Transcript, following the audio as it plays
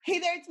Hey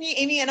there, it's me,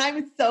 Amy, and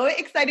I'm so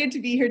excited to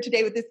be here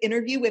today with this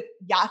interview with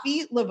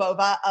Yafi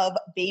Lvova of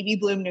Baby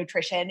Bloom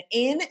Nutrition.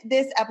 In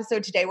this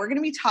episode today, we're going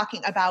to be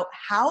talking about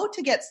how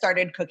to get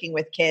started cooking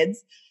with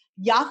kids,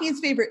 Yafi's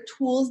favorite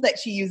tools that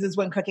she uses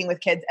when cooking with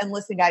kids. And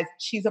listen, guys,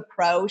 she's a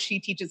pro. She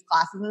teaches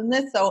classes in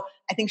this, so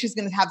I think she's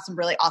going to have some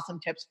really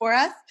awesome tips for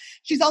us.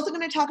 She's also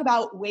going to talk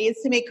about ways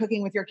to make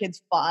cooking with your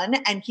kids fun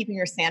and keeping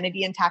your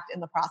sanity intact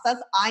in the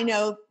process. I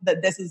know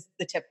that this is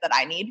the tip that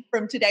I need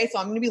from today, so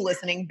I'm going to be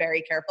listening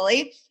very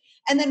carefully.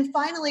 And then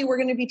finally, we're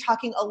going to be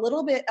talking a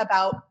little bit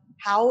about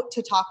how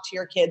to talk to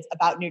your kids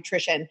about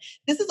nutrition.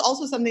 This is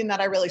also something that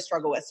I really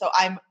struggle with, so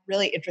I'm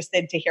really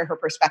interested to hear her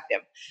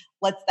perspective.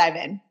 Let's dive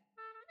in.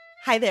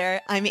 Hi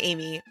there, I'm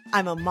Amy.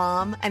 I'm a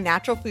mom, a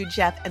natural food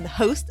chef, and the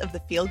host of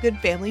the Feel Good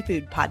Family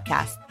Food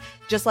podcast.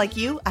 Just like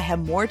you, I have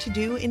more to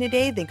do in a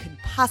day than could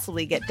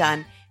possibly get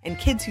done, and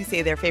kids who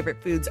say their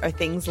favorite foods are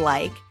things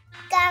like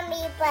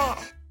gummy bear,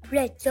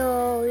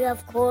 pretzel,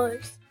 of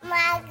course,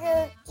 my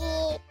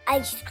cookie,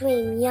 ice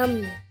cream,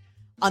 yum.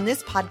 On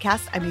this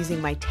podcast, I'm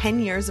using my 10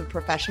 years of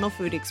professional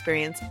food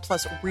experience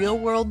plus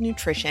real-world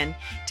nutrition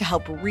to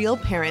help real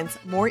parents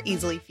more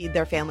easily feed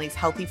their families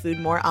healthy food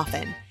more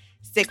often.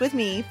 Stick with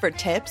me for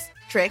tips,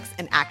 tricks,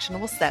 and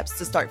actionable steps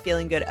to start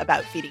feeling good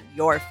about feeding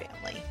your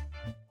family.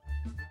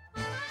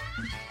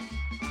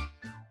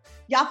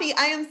 Yafi,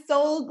 I am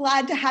so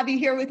glad to have you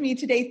here with me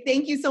today.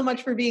 Thank you so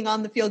much for being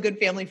on the Feel Good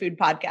Family Food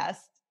podcast.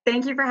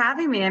 Thank you for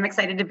having me. I'm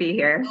excited to be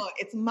here. Oh,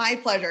 it's my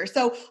pleasure.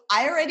 So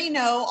I already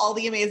know all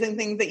the amazing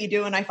things that you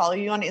do, and I follow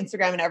you on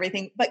Instagram and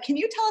everything, but can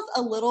you tell us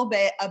a little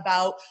bit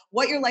about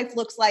what your life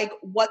looks like,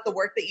 what the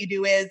work that you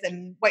do is,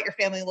 and what your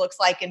family looks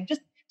like, and just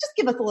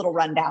give us a little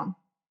rundown.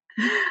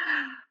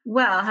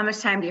 Well, how much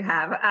time do you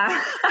have?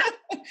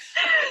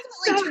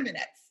 Approximately 2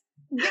 minutes.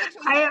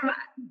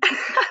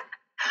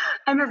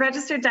 I'm a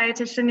registered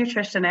dietitian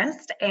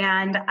nutritionist,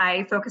 and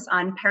I focus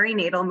on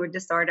perinatal mood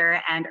disorder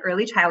and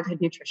early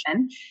childhood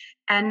nutrition.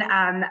 And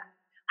I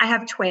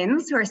have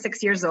twins who are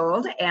 6 years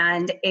old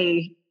and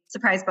a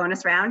surprise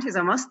bonus round who's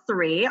almost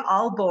 3,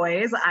 all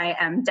boys. I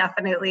am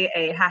definitely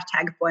a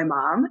 #boy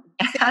mom.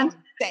 And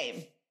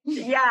Same.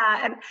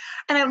 Yeah.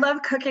 And I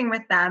love cooking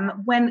with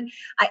them.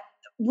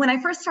 When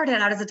I first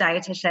started out as a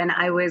dietitian,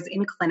 I was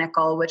in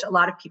clinical, which a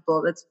lot of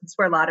people, that's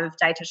where a lot of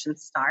dietitians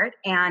start.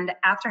 And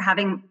after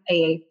having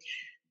a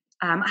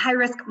high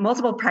risk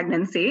multiple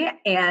pregnancy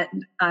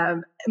and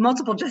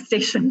multiple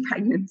gestation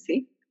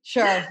pregnancy.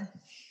 Sure.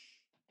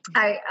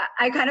 I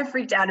kind of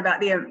freaked out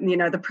about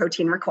the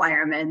protein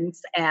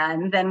requirements.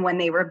 And then when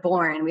they were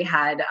born, we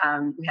had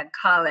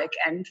colic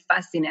and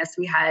fussiness.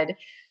 We had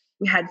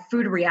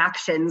food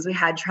reactions. We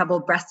had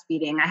trouble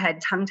breastfeeding. I had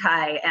tongue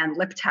tie and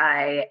lip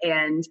tie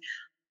and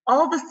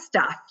all the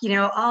stuff.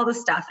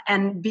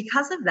 And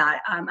because of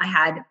that, I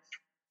had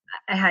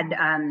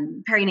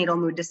perinatal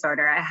mood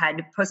disorder. I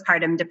had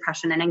postpartum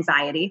depression and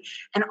anxiety.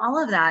 And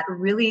all of that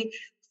really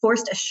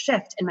forced a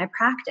shift in my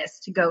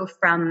practice to go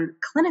from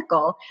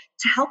clinical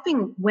to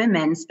helping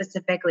women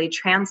specifically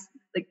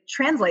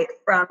translate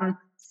from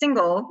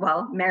single,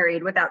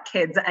 married without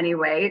kids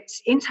anyway,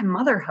 into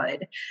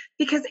motherhood,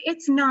 because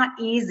it's not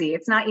easy.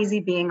 It's not easy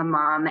being a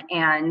mom,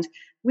 and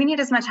we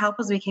need as much help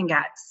as we can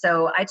get.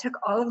 So I took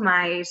all of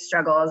my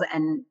struggles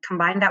and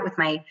combined that with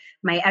my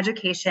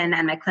education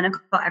and my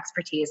clinical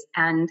expertise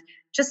and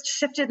just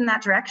shifted in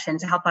that direction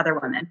to help other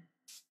women.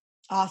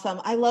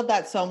 Awesome. I love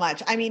that so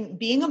much. I mean,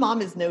 being a mom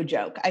is no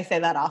joke. I say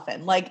that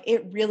often. Like,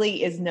 it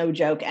really is no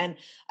joke. And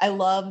I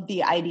love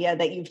the idea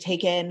that you've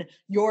taken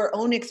your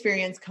own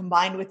experience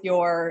combined with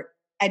your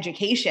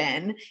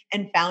education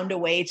and found a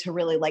way to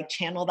really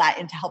channel that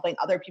into helping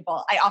other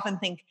people. I often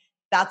think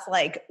that's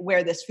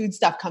where this food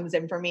stuff comes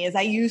in for me. Is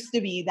I used to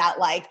be that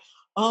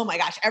oh my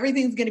gosh,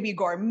 everything's going to be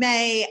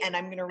gourmet and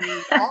I'm going to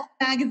read all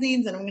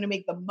magazines and I'm going to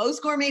make the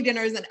most gourmet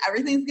dinners and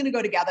everything's going to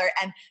go together.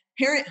 And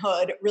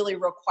parenthood really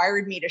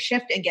required me to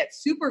shift and get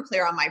super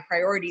clear on my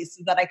priorities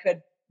so that I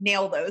could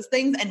nail those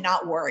things and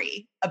not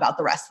worry about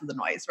the rest of the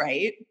noise,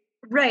 right?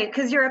 Right,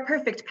 because you're a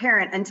perfect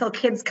parent until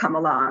kids come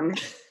along.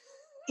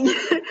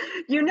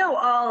 You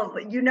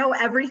know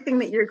everything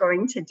that you're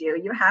going to do.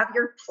 You have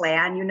your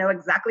plan. You know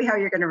exactly how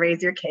you're going to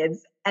raise your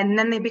kids. And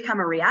then they become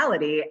a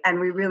reality. And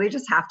we really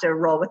just have to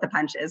roll with the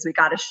punches. We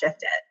got to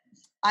shift it.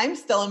 I'm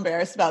still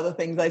embarrassed about the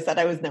things I said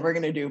I was never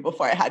going to do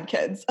before I had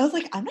kids. I was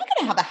like, I'm not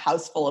going to have a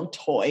house full of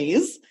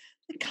toys.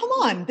 Come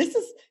on, this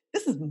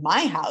is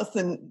my house.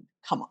 And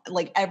come on,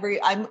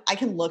 I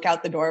can look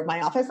out the door of my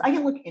office. I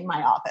can look in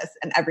my office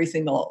and every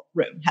single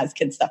room has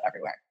kid stuff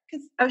everywhere.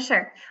 Oh,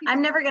 sure.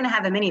 I'm never going to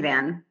have a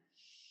minivan.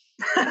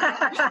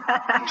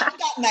 I haven't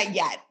gotten that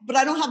yet, but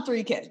I don't have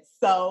 3 kids.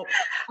 So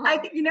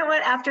you know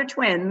what? After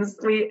twins,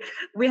 we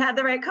had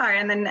the right car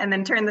and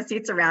then turned the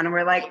seats around and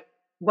we're like,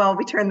 well,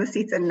 we turned the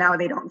seats and now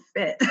they don't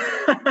fit.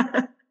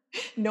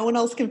 No one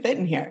else can fit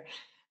in here.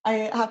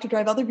 I have to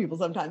drive other people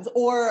sometimes.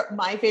 Or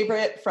my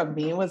favorite from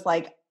me was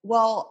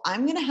well,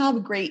 I'm going to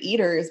have great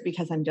eaters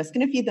because I'm just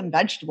going to feed them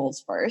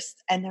vegetables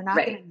first. And they're not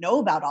going to know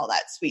about all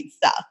that sweet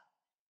stuff.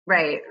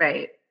 Right.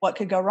 What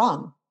could go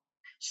wrong?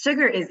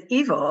 sugar is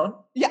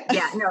evil. Yeah.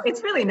 Yeah, no,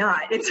 it's really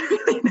not. It's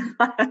really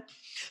not.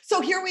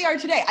 So here we are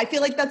today. I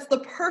feel like that's the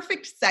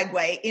perfect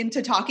segue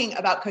into talking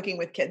about cooking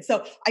with kids.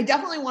 So I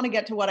definitely want to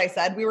get to what I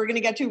said we were going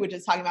to get to, which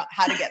is talking about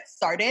how to get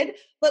started.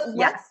 But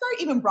let's start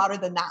even broader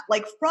than that.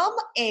 Like from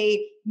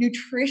a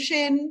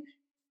nutrition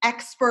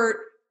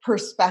expert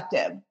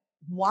perspective,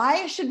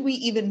 why should we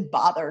even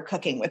bother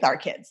cooking with our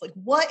kids? Like,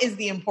 what is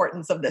the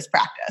importance of this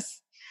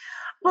practice?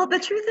 Well, the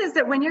truth is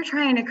that when you're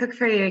trying to cook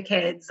for your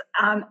kids,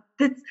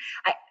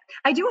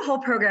 I do a whole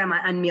program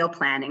on meal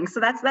planning.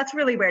 So that's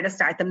really where to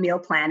start, the meal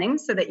planning,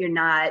 so that you're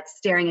not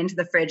staring into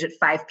the fridge at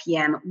 5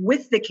 p.m.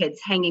 with the kids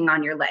hanging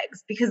on your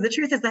legs. Because the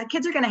truth is that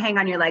kids are going to hang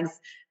on your legs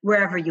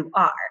wherever you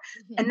are.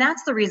 Mm-hmm. And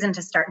that's the reason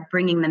to start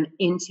bringing them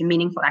into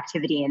meaningful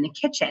activity in the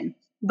kitchen.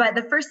 But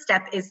the first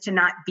step is to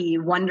not be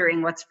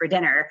wondering what's for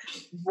dinner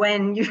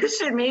when you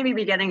should maybe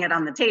be getting it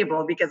on the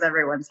table because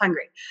everyone's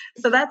hungry.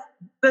 So that's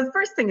the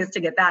first thing, is to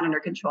get that under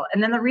control.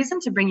 And then the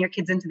reason to bring your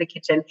kids into the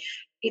kitchen,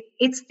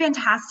 it's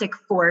fantastic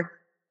for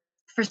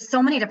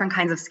so many different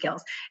kinds of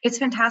skills. It's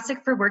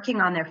fantastic for working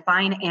on their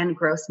fine and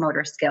gross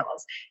motor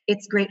skills.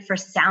 It's great for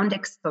sound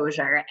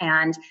exposure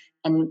and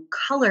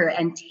color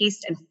and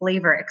taste and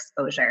flavor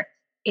exposure.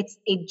 It's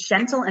a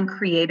gentle and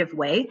creative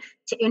way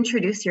to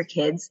introduce your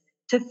kids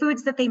to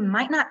foods that they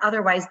might not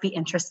otherwise be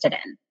interested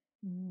in.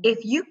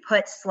 If you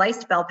put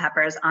sliced bell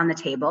peppers on the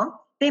table,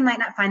 they might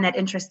not find that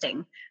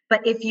interesting.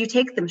 But if you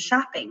take them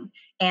shopping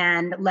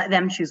and let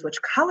them choose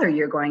which color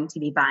you're going to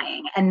be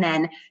buying, and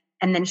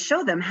then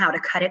show them how to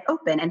cut it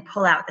open and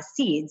pull out the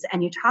seeds,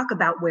 and you talk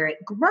about where it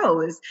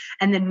grows,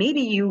 and then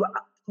maybe you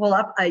pull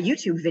up a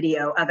YouTube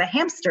video of a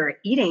hamster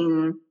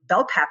eating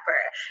bell pepper,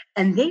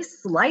 and they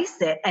slice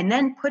it and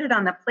then put it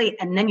on the plate,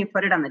 and then you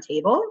put it on the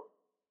table,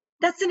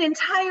 that's an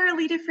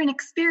entirely different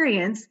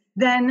experience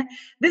than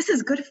this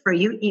is good for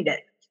you, eat it.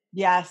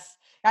 Yes.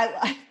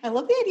 I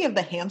love the idea of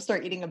the hamster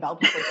eating a bell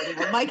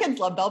pepper. My kids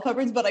love bell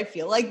peppers, but I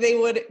feel like they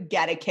would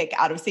get a kick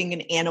out of seeing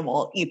an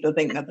animal eat the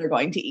thing that they're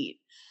going to eat.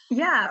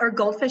 Yeah. Or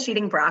goldfish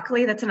eating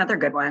broccoli. That's another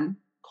good one.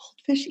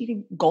 Goldfish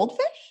eating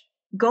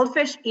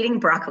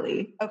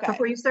broccoli? Okay.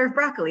 Before you serve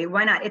broccoli.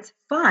 Why not? It's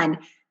fun.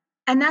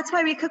 And that's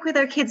why we cook with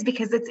our kids,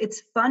 because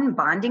it's fun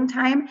bonding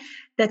time.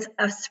 That's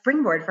a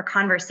springboard for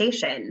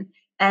conversation.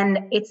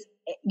 And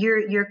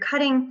you're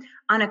cutting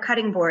on a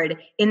cutting board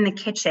in the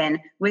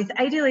kitchen with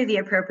ideally the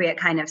appropriate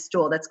kind of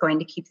stool that's going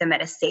to keep them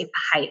at a safe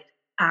height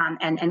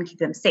and keep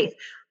them safe.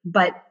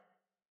 But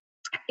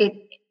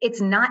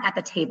it's not at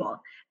the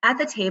table. At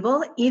the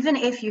table, even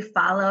if you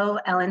follow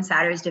Ellen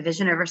Satter's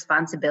division of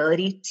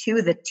responsibility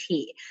to the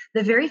T,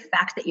 the very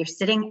fact that you're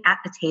sitting at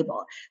the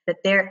table,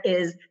 that there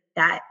is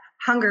that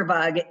hunger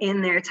bug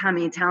in their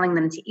tummy telling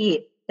them to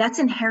eat, that's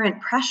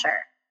inherent pressure.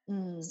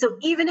 So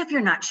even if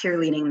you're not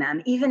cheerleading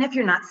them, even if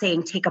you're not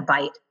saying take a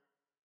bite,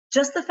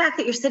 just the fact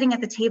that you're sitting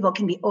at the table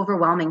can be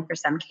overwhelming for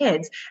some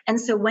kids. And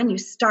so when you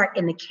start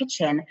in the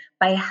kitchen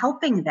by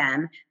helping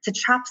them to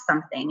chop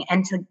something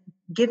and to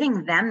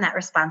giving them that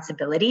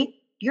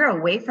responsibility, you're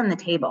away from the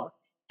table,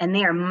 and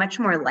they are much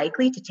more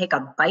likely to take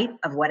a bite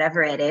of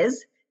whatever it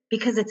is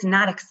because it's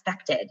not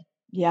expected.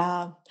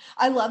 Yeah.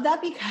 I love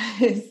that,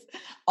 because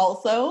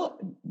also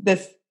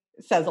this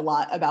says a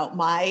lot about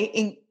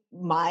my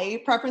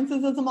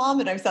preferences as a mom.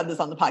 And I've said this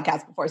on the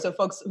podcast before, so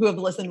folks who have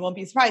listened won't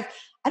be surprised.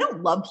 I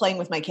don't love playing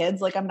with my kids.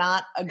 Like, I'm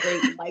not a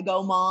great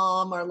Lego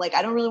mom, or like,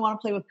 I don't really want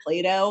to play with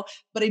Play-Doh,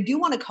 but I do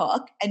want to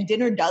cook, and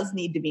dinner does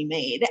need to be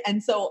made.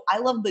 And so I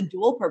love the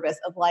dual purpose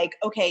of like,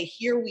 okay,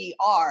 here we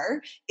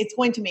are. It's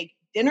going to make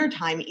dinner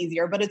time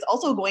easier, but it's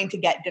also going to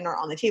get dinner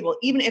on the table.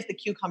 Even if the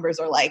cucumbers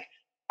are like,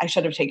 I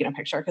should have taken a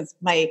picture, because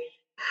my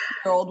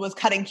girl was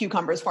cutting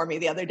cucumbers for me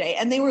the other day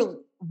and they were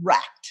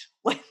wrecked.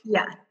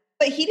 Yeah.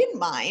 But he didn't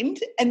mind,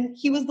 and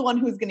he was the one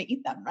who was going to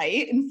eat them,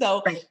 right? And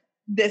so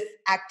this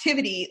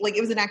activity, like,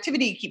 it was an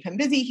activity to keep him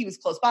busy. He was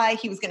close by.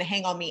 He was going to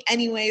hang on me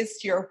anyways,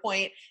 to your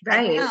point.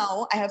 Right. And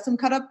now I have some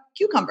cut up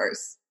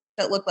cucumbers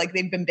that look like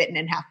they've been bitten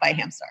in half by a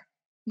hamster.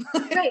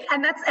 Right.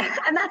 And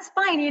that's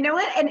fine. You know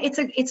what? And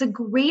it's a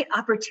great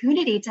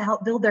opportunity to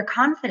help build their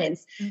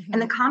confidence,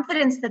 and the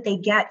confidence that they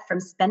get from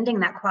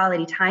spending that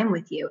quality time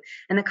with you,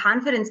 and the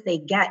confidence they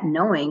get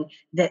knowing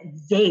that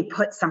they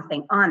put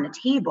something on the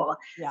table.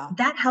 Yeah.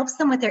 That helps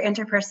them with their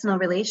interpersonal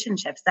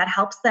relationships. That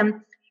helps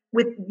them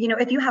with,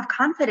 if you have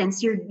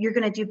confidence, you're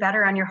going to do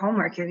better on your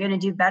homework. You're going to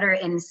do better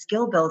in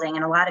skill building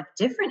in a lot of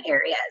different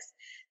areas.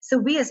 So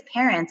we as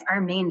parents,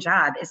 our main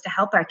job is to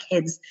help our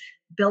kids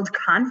build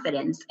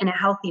confidence in a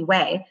healthy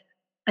way.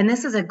 And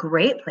this is a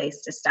great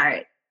place to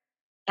start.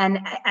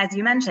 And as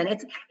you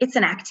mentioned, it's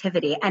an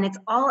activity, and it's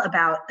all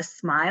about the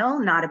smile,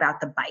 not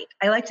about the bite.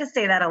 I like to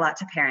say that a lot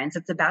to parents.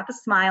 It's about the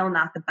smile,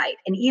 not the bite.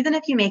 And even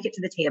if you make it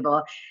to the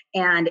table,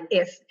 and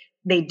if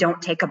they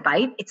don't take a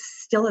bite, it's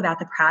still about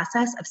the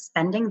process of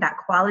spending that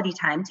quality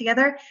time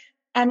together.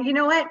 And you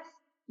know what?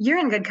 You're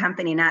in good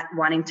company not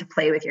wanting to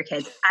play with your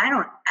kids.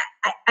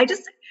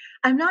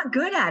 I'm not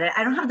good at it.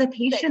 I don't have the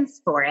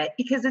patience for it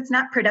because it's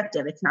not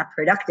productive. It's not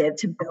productive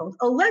to build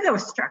a Lego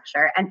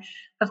structure. And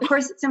of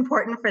course it's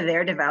important for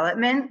their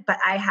development, but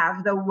I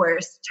have the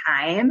worst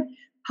time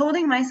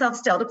holding myself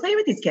still to play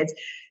with these kids.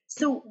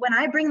 So when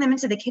I bring them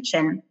into the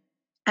kitchen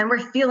and we're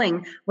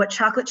feeling what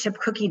chocolate chip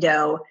cookie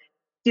dough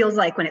feels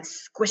like when it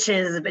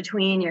squishes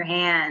between your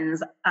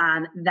hands,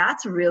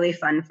 that's really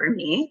fun for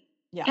me.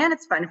 Yeah. And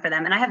it's fun for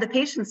them. And I have the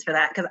patience for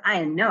that because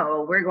I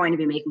know we're going to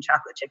be making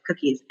chocolate chip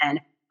cookies, and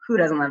who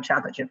doesn't love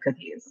chocolate chip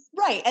cookies?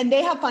 Right. And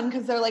they have fun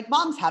because they're like,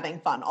 mom's having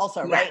fun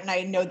also, yes. Right? And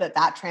I know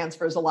that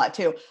transfers a lot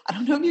too. I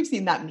don't know if you've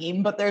seen that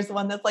meme, but there's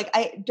one that's like,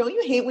 don't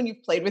you hate when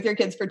you've played with your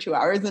kids for 2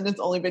 hours and it's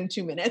only been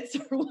 2 minutes?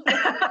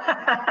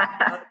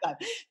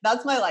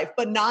 That's my life,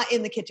 but not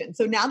in the kitchen.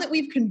 So now that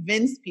we've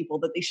convinced people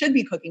that they should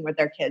be cooking with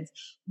their kids,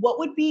 what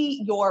would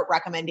be your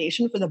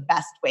recommendation for the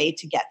best way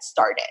to get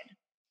started?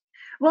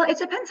 Well, it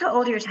depends how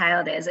old your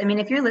child is. I mean,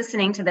 if you're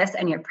listening to this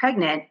and you're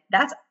pregnant,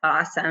 that's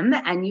awesome.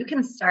 And you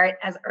can start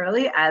as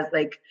early as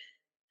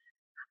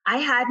I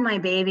had my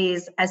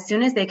babies as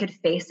soon as they could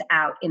face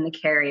out in the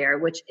carrier,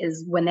 which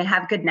is when they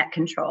have good neck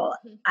control.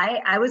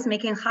 I was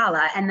making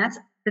challah, and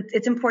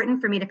it's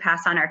important for me to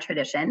pass on our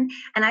tradition.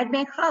 And I'd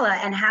make challah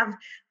and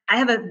I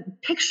have a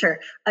picture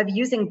of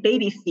using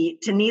baby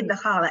feet to knead the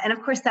challah. And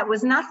of course, that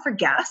was not for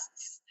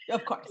guests.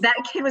 Of course. That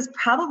kid was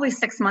probably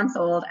 6 months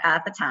old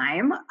at the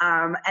time.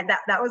 And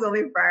that was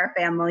only for our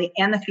family,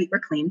 and the feet were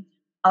clean.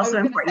 Also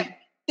important.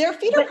 Their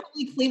feet are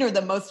probably cleaner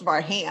than most of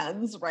our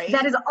hands, right?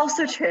 That is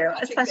also true,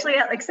 especially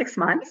at 6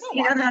 months.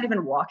 They're not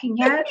even walking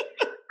yet.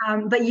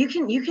 But you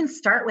can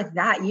start with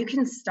that. You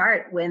can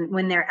start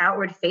when they're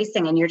outward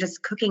facing and you're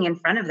just cooking in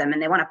front of them and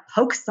they want to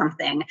poke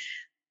something.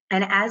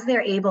 And as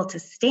they're able to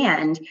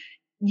stand,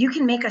 you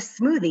can make a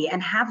smoothie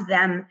and have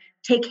them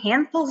take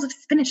handfuls of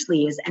spinach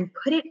leaves and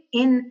put it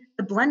in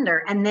the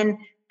blender and then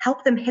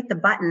help them hit the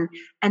button.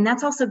 And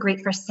that's also great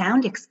for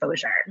sound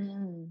exposure.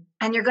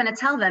 And you're going to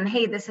tell them,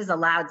 hey, this is a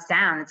loud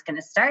sound. It's going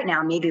to start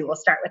now. Maybe we'll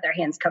start with our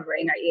hands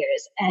covering our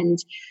ears.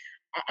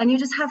 And you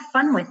just have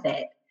fun with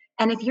it.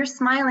 And if you're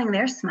smiling,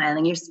 they're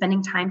smiling. You're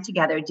spending time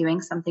together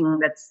doing something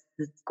that's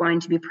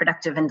going to be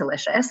productive and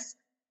delicious.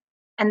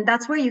 And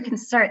that's where you can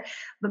start.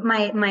 But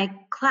my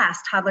class,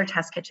 Toddler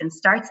Test Kitchen,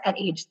 starts at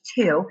age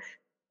 2.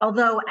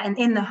 Although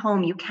in the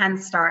home, you can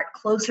start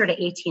closer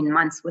to 18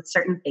 months with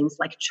certain things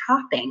like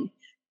chopping,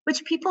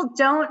 which people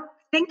don't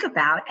think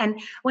about. And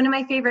one of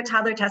my favorite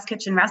Toddler Test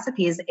Kitchen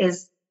recipes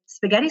is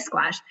spaghetti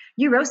squash.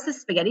 You roast the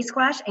spaghetti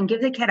squash and give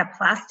the kid a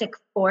plastic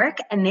fork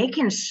and they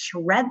can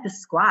shred the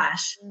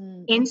squash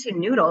into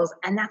noodles.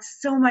 And that's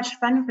so much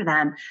fun for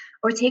them.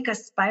 Or take a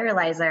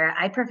spiralizer.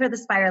 I prefer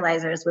the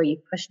spiralizers where you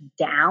push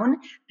down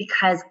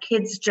because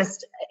kids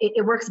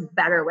it works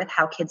better with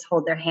how kids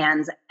hold their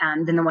hands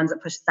than the ones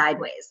that push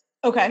sideways.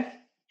 Okay.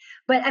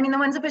 But I mean, the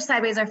ones that push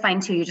sideways are fine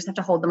too. You just have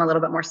to hold them a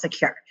little bit more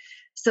secure.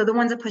 So the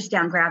ones that push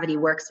down, gravity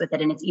works with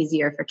it and it's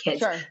easier for kids.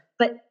 Sure.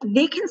 But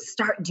they can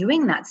start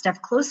doing that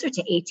stuff closer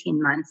to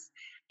 18 months.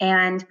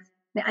 And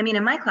I mean,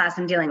 in my class,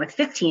 I'm dealing with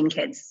 15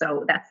 kids.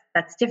 So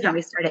that's different. Yeah.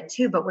 We start at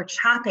 2, but we're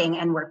chopping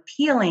and we're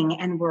peeling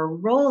and we're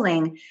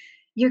rolling.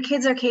 Your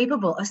kids are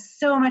capable of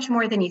so much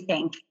more than you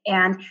think.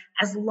 And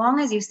as long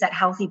as you set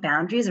healthy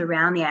boundaries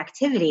around the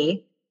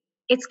activity,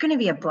 it's going to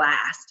be a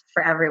blast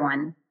for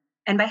everyone.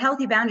 And by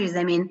healthy boundaries,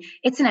 I mean,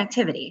 it's an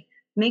activity.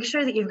 Make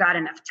sure that you've got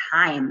enough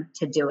time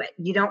to do it.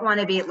 You don't want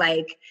to be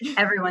like,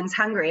 everyone's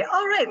hungry.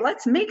 All right,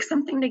 let's make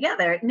something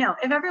together. No,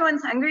 if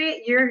everyone's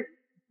hungry, you're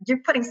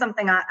putting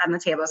something on the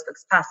table as quick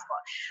as possible.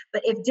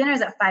 But if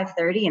dinner's at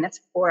 5:30 and it's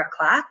 4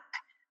 o'clock,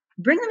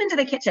 bring them into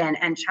the kitchen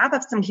and chop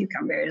up some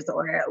cucumbers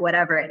or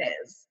whatever it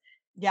is.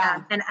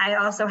 Yeah. And I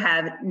also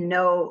have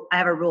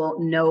a rule,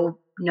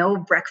 no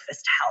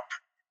breakfast help.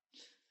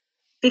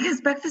 Because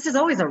breakfast is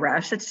always a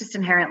rush. It's just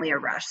inherently a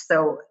rush.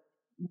 So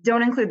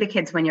don't include the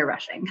kids when you're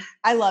rushing.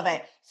 I love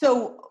it.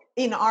 So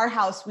in our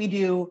house, we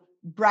do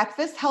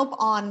breakfast help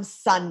on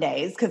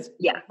Sundays because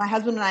my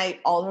husband and I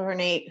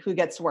alternate who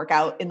gets to work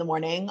out in the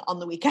morning on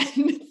the weekend.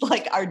 It's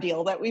like our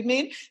deal that we've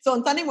made. So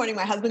on Sunday morning,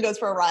 my husband goes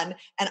for a run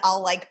and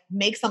I'll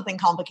make something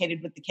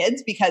complicated with the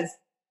kids because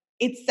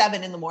it's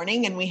 7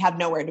 a.m. and we have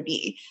nowhere to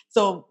be.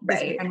 So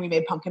this weekend we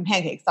made pumpkin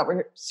pancakes that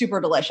were super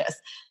delicious.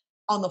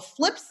 On the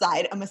flip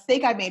side, a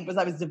mistake I made was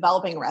I was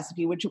developing a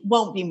recipe, which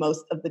won't be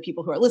most of the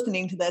people who are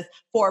listening to this,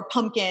 for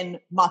pumpkin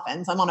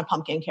muffins. I'm on a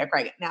pumpkin kick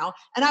right now.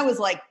 And I was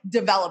like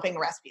developing a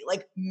recipe,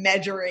 like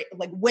measuring,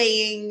 like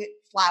weighing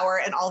flour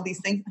and all these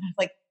things. And I was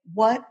like,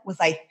 what was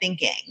I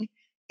thinking,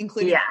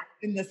 including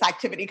in this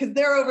activity? Because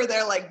they're over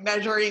there like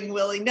measuring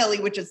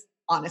willy-nilly, which is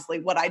honestly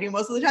what I do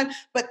most of the time.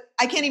 But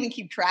I can't even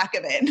keep track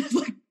of it. And it's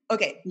like,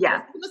 okay,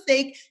 that's a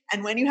mistake.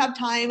 And when you have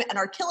time and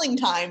are killing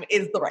time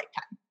is the right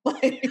time.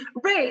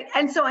 Right.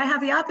 And so I have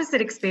the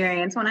opposite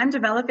experience when I'm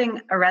developing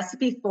a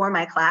recipe for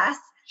my class.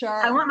 Sure.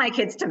 I want my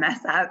kids to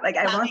mess up. Like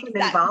I want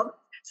them involved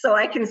so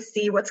I can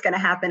see what's going to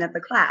happen at the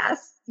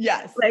class.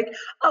 Yes. Like,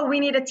 oh, we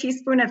need a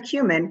teaspoon of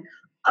cumin.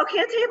 Okay,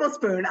 a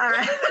tablespoon. All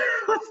right.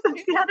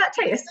 Let's see how that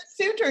tastes.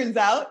 That too turns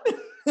out.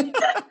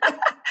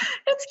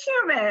 It's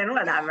human,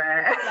 whatever.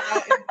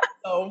 That is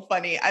so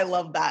funny. I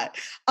love that.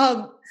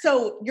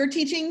 So you're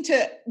teaching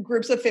to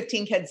groups of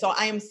 15 kids. So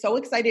I am so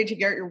excited to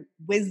get your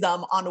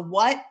wisdom on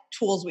what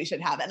tools we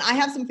should have. And I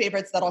have some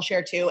favorites that I'll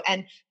share too.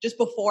 And just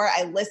before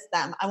I list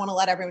them, I want to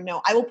let everyone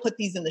know, I will put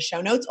these in the show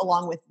notes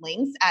along with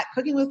links at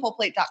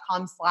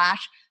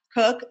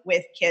cookingwithfullplate.com/cook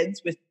with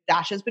kids with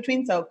dashes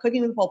between. So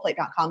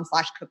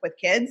cookingwithfullplate.com/cook with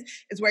kids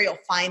is where you'll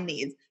find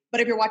these. But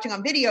if you're watching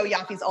on video,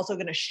 Yafi's also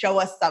going to show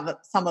us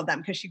some of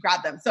them because she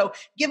grabbed them. So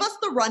give us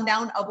the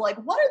rundown of like,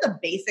 what are the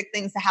basic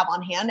things to have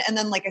on hand? And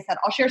then, like I said,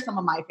 I'll share some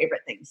of my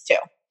favorite things too.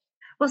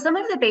 Well, some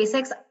of the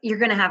basics you're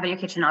going to have in your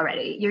kitchen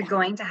already. You're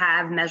going to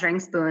have measuring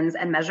spoons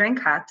and measuring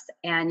cups,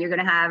 and you're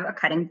going to have a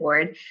cutting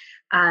board.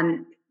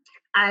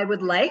 I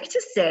would like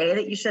to say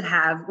that you should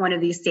have one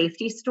of these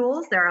safety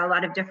stools. There are a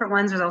lot of different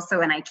ones. There's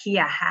also an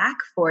IKEA hack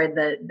for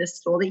the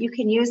stool that you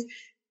can use.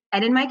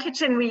 And in my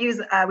kitchen, we use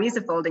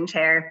a folding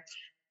chair.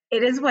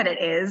 It is what it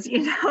is,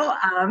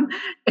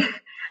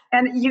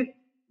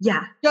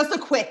 Just a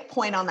quick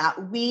point on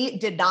that. We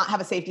did not have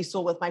a safety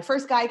stool with my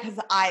first guy because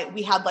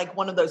we had like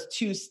one of those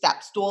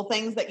 2-step stool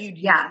things that you'd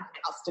use in the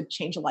house to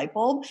change a light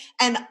bulb.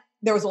 And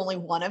there was only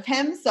one of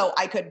him. So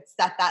I could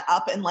set that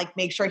up and like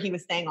make sure he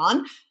was staying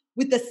on.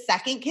 With the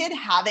second kid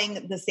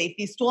having the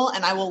safety stool,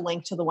 and I will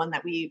link to the one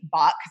that we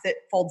bought because it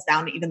folds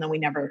down even though we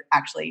never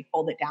actually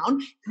fold it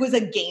down, it was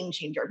a game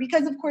changer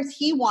because of course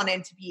he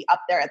wanted to be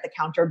up there at the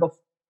counter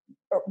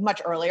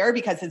much earlier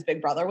because his big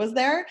brother was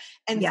there.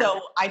 And so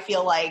I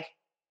feel like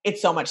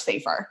it's so much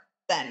safer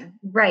than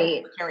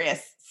a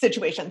precarious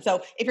situation.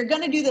 So if you're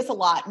going to do this a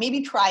lot,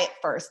 maybe try it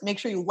first. Make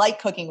sure you like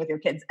cooking with your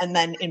kids and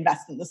then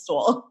invest in the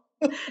stool.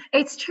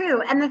 It's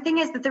true. And the thing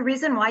is that the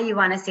reason why you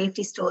want a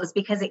safety stool is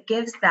because it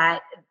gives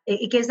that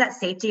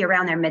safety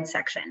around their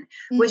midsection,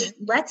 which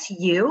lets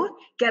you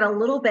get a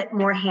little bit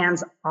more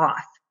hands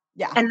off.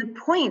 Yeah. And the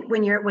point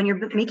when you're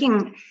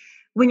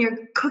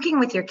cooking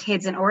with your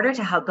kids, in order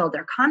to help build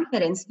their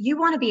confidence, you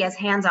want to be as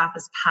hands-off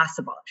as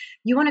possible.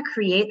 You want to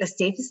create the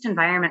safest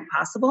environment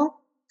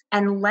possible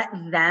and let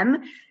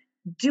them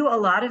do a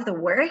lot of the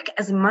work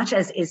as much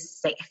as is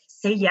safe.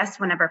 Say yes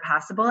whenever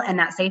possible. And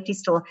that safety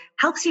stool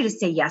helps you to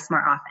say yes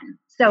more often.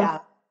 So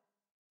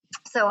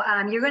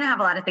you're going to have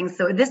a lot of things.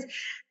 So this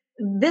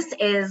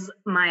is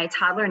my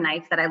toddler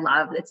knife that I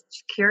love. It's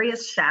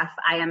Curious Chef.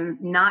 I am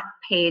not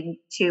paid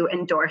to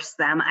endorse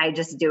them. I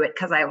just do it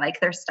because I like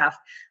their stuff.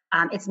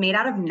 It's made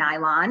out of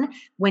nylon.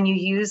 When you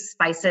use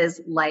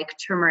spices like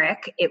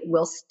turmeric, it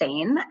will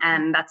stain,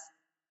 and that's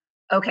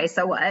okay.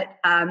 So what?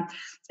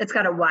 It's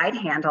got a wide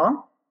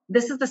handle.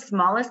 This is the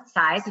smallest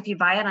size. If you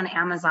buy it on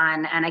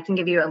Amazon, and I can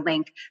give you a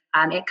link,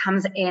 it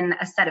comes in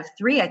a set of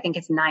 3. I think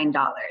it's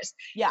 $9.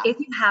 Yeah. If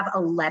you have a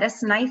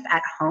lettuce knife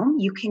at home,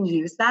 you can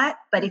use that.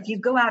 But if you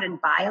go out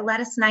and buy a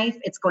lettuce knife,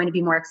 it's going to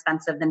be more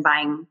expensive than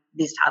buying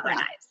these toddler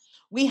knives.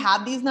 We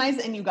have these knives,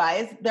 and you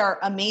guys, they're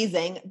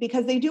amazing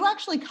because they do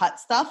actually cut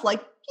stuff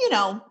like,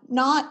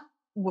 not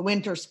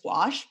winter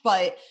squash,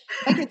 but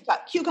like it's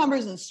got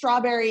cucumbers and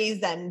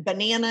strawberries and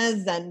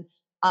bananas, and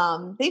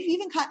they've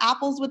even cut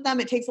apples with them.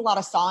 It takes a lot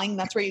of sawing.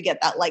 That's where you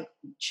get that like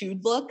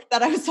chewed look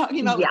that I was talking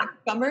about with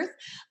cucumbers.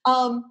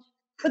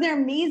 But they're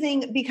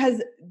amazing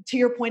because, to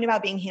your point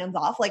about being hands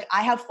off, like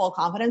I have full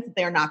confidence that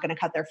they're not going to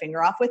cut their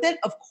finger off with it.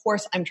 Of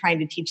course, I'm trying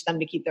to teach them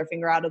to keep their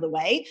finger out of the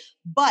way,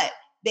 but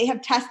they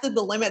have tested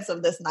the limits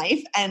of this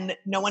knife and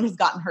no one has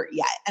gotten hurt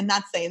yet. And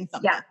that's saying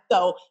something. Yeah.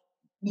 So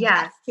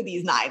yes to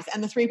these knives.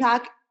 And the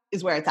 3-pack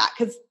is where it's at.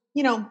 Because,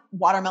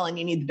 watermelon,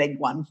 you need the big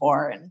one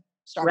for, and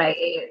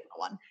strawberry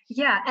one.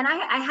 Yeah. And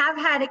I have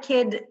had a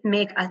kid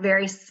make a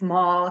very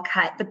small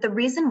cut, but the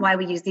reason why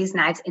we use these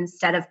knives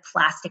instead of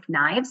plastic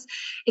knives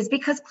is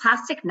because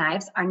plastic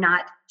knives are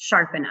not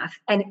sharp enough.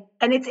 And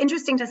it's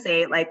interesting to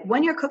say, like,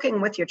 when you're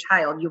cooking with your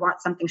child, you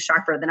want something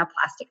sharper than a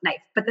plastic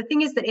knife. But the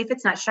thing is that if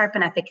it's not sharp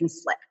enough, it can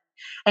slip.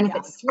 And if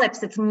it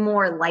slips, it's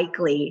more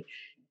likely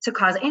to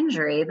cause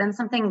injury than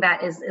something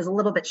that is a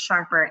little bit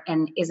sharper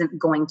and isn't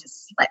going to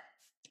slip.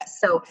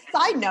 So,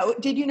 side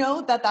note, did you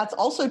know that that's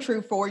also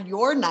true for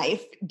your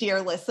knife,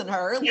 dear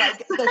listener? Yes.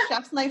 Like the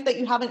chef's knife that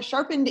you haven't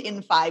sharpened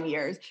in 5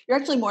 years, you're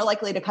actually more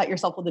likely to cut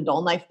yourself with a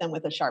dull knife than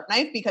with a sharp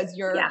knife because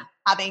you're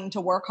having to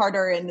work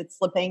harder and it's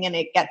slipping and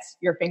it gets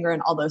your finger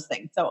and all those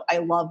things. So I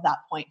love that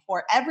point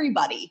for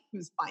everybody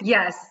who's finding.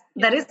 Yes,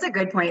 that is a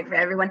good point for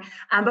everyone.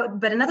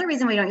 But another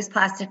reason we don't use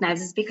plastic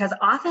knives is because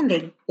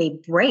often they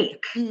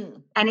break.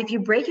 And if you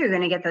break, you're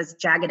going to get those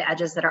jagged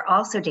edges that are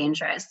also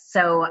dangerous.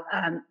 So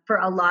for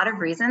a lot of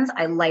reasons,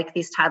 I like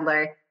these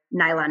toddler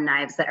nylon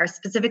knives that are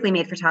specifically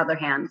made for toddler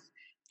hands.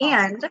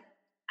 And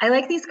I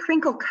like these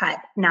crinkle cut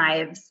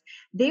knives.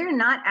 They're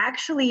not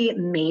actually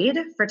made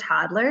for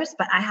toddlers,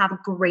 but I have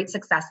great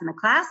success in the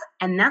class.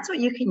 And that's what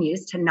you can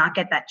use to not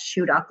get that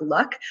chewed up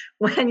look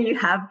when you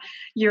have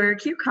your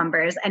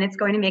cucumbers. And it's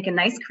going to make a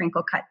nice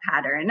crinkle cut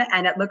pattern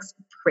and it looks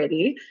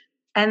pretty.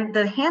 And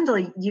the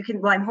handle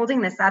while I'm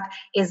holding this up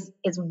is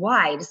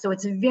wide. So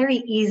it's very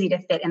easy to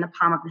fit in the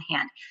palm of the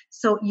hand.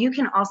 So you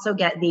can also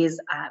get these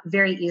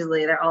very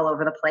easily. They're all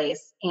over the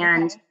place.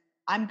 And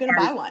I'm going to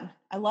buy one.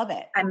 I love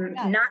it. I'm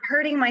not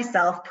hurting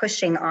myself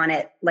pushing on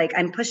it. Like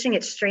I'm pushing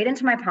it straight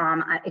into my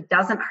palm. It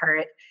doesn't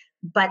hurt,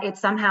 but it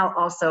somehow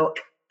also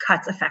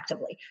cuts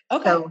effectively.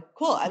 Okay, so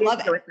cool. I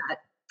love it. With that.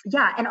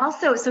 Yeah. And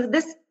also, so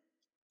this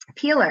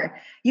peeler,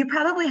 you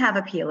probably have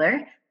a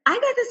peeler. I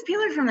got this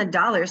peeler from the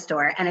dollar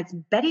store and it's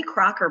Betty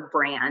Crocker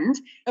brand.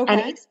 Okay.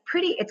 And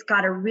it's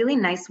got a really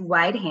nice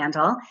wide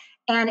handle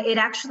and it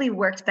actually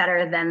worked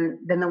better than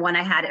the one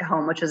I had at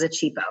home, which was a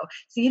cheapo.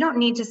 So you don't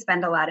need to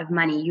spend a lot of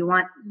money. You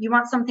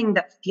want something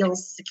that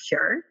feels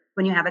secure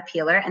when you have a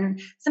peeler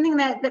and something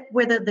that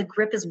where the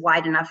grip is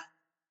wide enough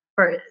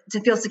to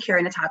feel secure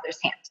in a toddler's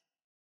hand.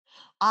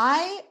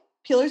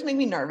 Peelers make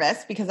me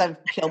nervous because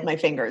I've peeled my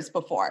fingers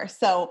before.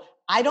 So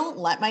I don't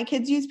let my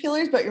kids use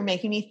peelers, but you're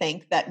making me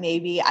think that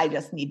maybe I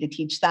just need to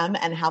teach them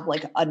and have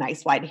like a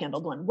nice wide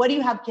handled one. What do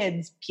you have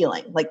kids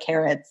peeling? Like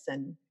carrots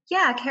and?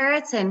 Yeah,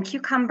 carrots and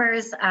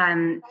cucumbers,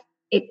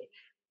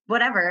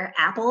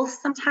 apples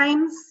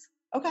sometimes.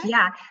 Okay.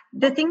 Yeah.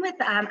 The thing with,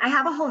 I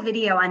have a whole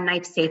video on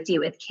knife safety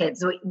with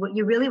kids. What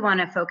you really want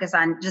to focus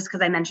on, just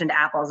because I mentioned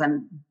apples,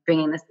 I'm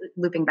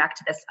looping back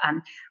to this.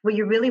 What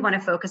you really want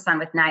to focus on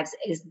with knives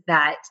is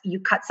that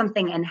you cut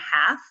something in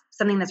half,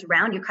 something that's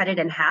round, you cut it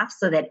in half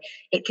so that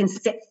it can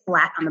sit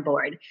flat on the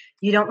board.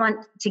 You don't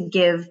want to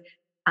give,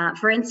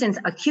 for instance,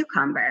 a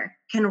cucumber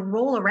can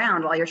roll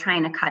around while you're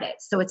trying to cut it.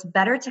 So it's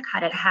better to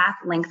cut it half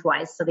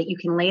lengthwise so that you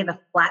can lay the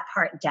flat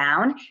part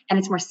down and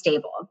it's more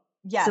stable.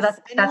 Yes. So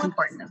that's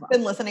important as well.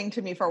 Been listening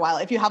to me for a while.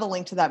 If you have a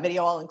link to that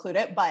video, I'll include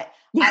it. But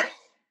yeah.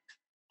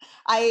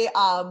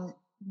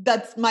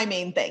 That's my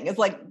main thing is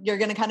like, you're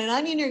going to cut an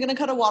onion, you're going to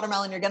cut a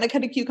watermelon, you're going to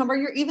cut a cucumber,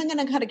 you're even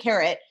going to cut a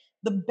carrot.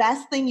 The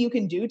best thing you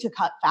can do to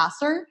cut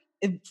faster,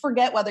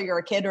 forget whether you're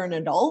a kid or an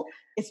adult,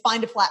 is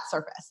find a flat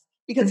surface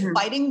because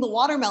fighting the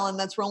watermelon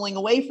that's rolling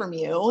away from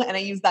you, and I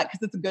use that because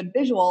it's a good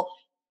visual,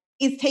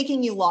 is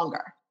taking you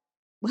longer.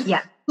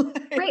 Yeah.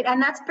 Great.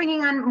 And that's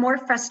bringing on more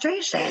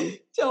frustration.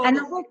 Totally. And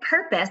the whole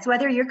purpose,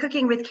 whether you're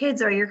cooking with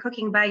kids or you're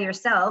cooking by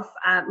yourself,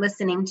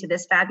 listening to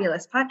this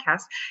fabulous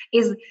podcast,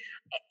 is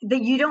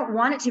that you don't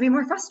want it to be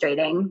more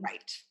frustrating.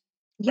 Right.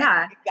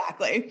 Yeah. Right.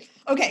 Exactly.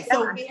 Okay.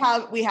 So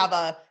we have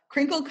a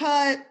crinkle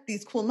cut,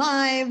 these cool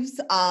knives,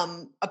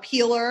 a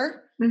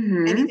peeler.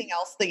 Anything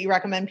else that you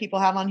recommend people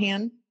have on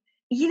hand?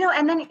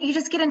 And then you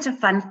just get into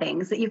fun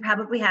things that you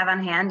probably have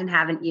on hand and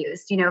haven't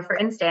used. For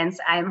instance,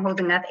 I'm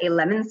holding up a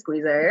lemon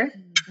squeezer.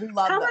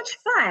 How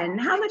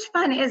much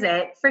fun is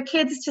it for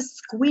kids to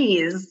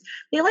squeeze?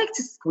 They like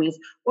to squeeze.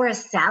 Or a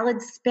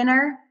salad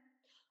spinner,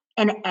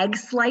 an egg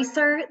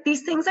slicer.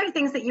 These things are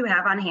things that you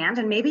have on hand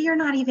and maybe you're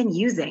not even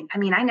using. I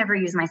mean, I never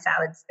use my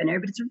salad spinner,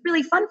 but it's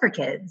really fun for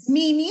kids.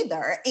 Me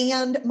neither.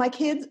 And my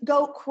kids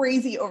go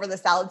crazy over the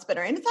salad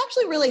spinner. And it's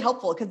actually really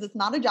helpful because it's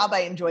not a job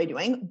I enjoy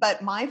doing,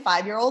 but my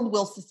 5-year-old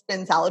will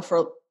spin salad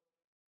for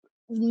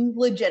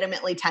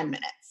legitimately 10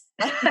 minutes.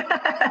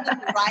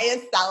 The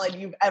driest salad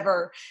you've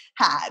ever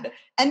had.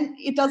 And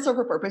it does serve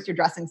a purpose. Your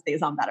dressing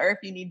stays on better if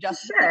you need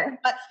just sure.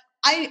 But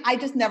I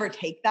just never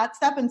take that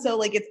step. And so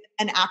like, it's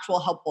an actual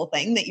helpful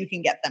thing that you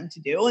can get them to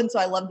do. And so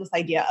I love this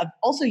idea of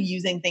also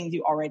using things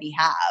you already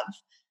have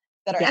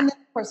that are, and then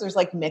of course there's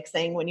like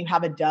mixing when you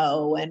have a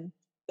dough and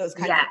those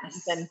kinds of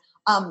things.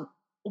 And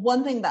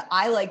one thing that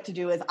I like to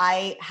do is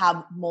I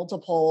have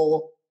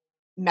multiple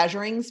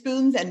measuring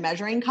spoons and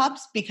measuring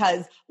cups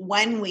because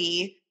when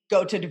we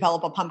go to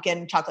develop a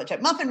pumpkin chocolate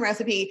chip muffin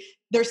recipe,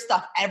 there's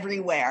stuff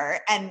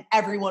everywhere and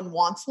everyone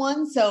wants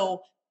one.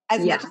 So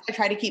as much as I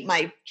try to keep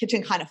my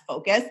kitchen kind of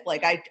focused,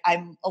 like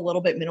I'm a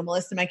little bit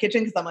minimalist in my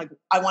kitchen because I'm like,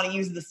 I want to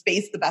use the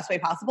space the best way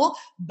possible.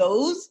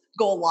 Those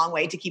go a long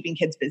way to keeping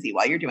kids busy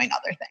while you're doing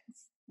other things.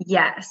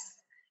 Yes.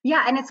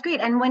 Yeah. And it's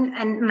great. And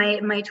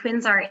my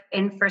twins are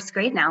in first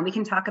grade now, we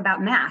can talk about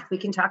math. We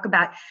can talk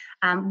about,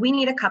 we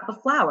need a cup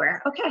of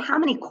flour. Okay. How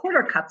many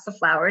quarter cups of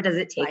flour does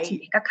it take to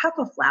make a cup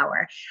of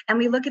flour? And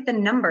we look at the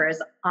numbers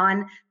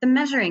on the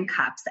measuring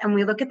cups and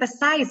we look at the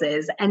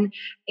sizes and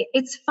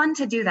it's fun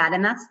to do that.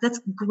 And that's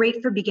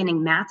great for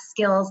beginning math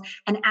skills.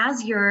 And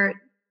as you're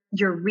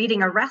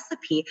reading a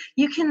recipe,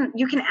 you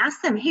can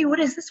ask them, hey, what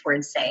does this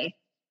word say?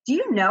 Do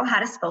you know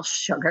how to spell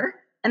sugar?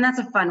 And that's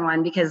a fun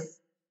one because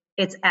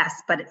it's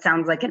S, but it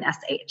sounds like an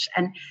SH.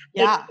 And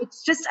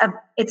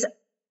it's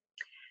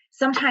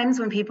sometimes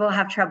when people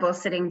have trouble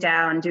sitting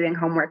down doing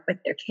homework with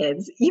their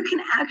kids, you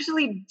can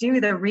actually do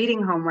the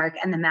reading homework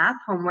and the math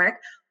homework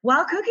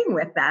while cooking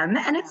with them.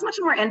 And it's much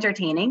more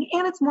entertaining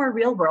and it's more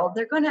real world.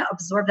 They're going to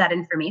absorb that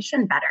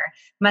information better,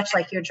 much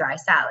like your dry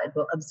salad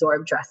will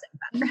absorb dressing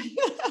better.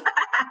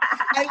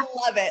 I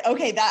love it.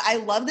 Okay. I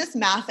love this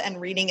math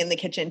and reading in the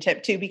kitchen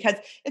tip too, because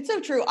it's so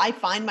true. I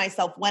find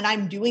myself when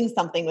I'm doing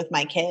something with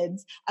my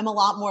kids, I'm a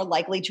lot more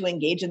likely to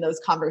engage in those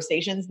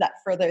conversations that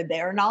further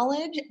their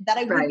knowledge that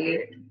I wouldn't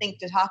even think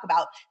to talk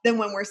about than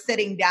when we're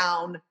sitting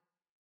down,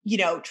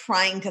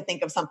 trying to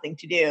think of something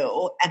to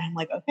do. And I'm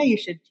like, okay, you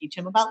should teach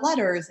him about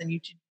letters and you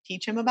should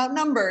teach him about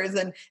numbers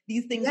and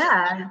these things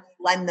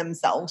lend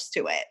themselves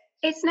to it.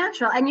 It's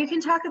natural. And you can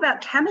talk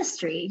about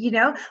chemistry.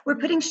 We're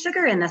putting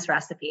sugar in this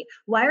recipe.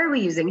 Why are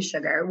we using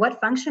sugar?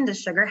 What function does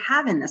sugar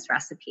have in this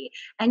recipe?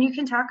 And you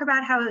can talk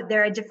about how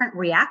there are different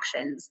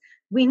reactions.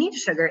 We need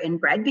sugar in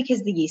bread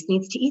because the yeast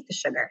needs to eat the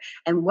sugar.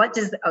 And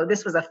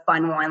this was a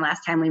fun one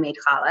last time we made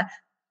challah.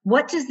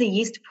 What does the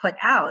yeast put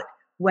out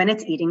when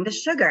it's eating the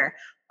sugar?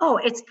 Oh,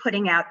 it's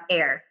putting out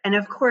air. And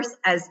of course,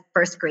 as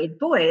first grade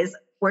boys,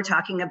 we're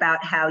talking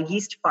about how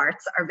yeast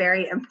farts are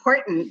very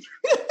important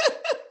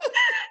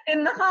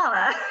in the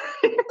challah.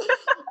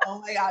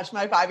 Oh my gosh,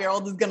 my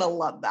 5-year-old is going to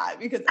love that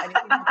because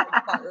anything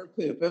like fart or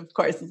poop, of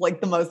course, is like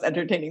the most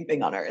entertaining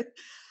thing on earth.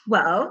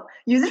 Well,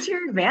 use it to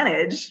your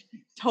advantage.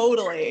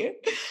 Totally.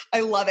 I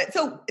love it.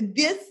 So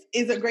this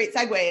is a great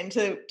segue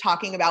into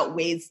talking about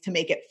ways to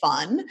make it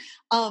fun.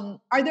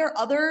 Are there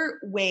other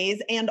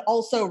ways and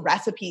also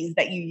recipes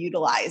that you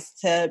utilize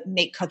to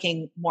make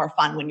cooking more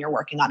fun when you're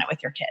working on it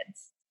with your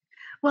kids?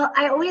 Well,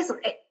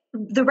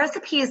 the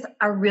recipes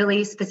are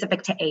really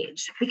specific to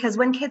age because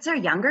when kids are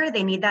younger,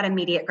 they need that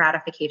immediate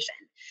gratification.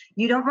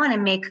 You don't want to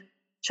make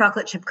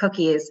chocolate chip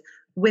cookies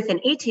with an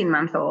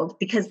 18-month-old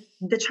because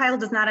the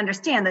child does not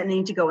understand that they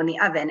need to go in the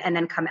oven and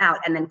then come out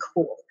and then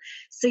cool.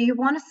 So you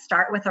want to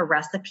start with a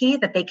recipe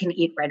that they can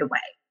eat right away.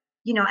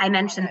 I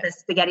mentioned the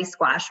spaghetti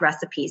squash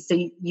recipe. So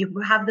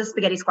you have the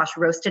spaghetti squash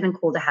roasted and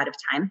cooled ahead of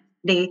time.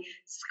 They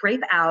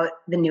scrape out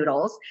the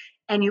noodles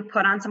and you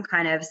put on some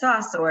kind of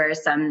sauce or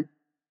some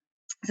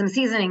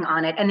seasoning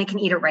on it and they can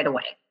eat it right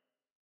away.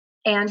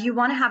 And you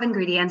want to have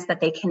ingredients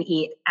that they can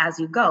eat as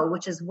you go,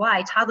 which is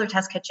why Toddler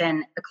Test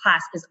Kitchen, the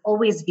class, is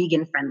always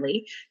vegan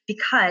friendly,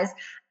 because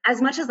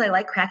as much as I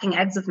like cracking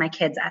eggs with my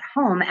kids at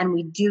home and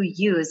we do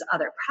use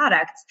other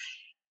products,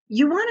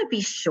 you want to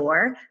be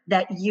sure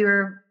that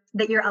you're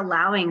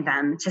allowing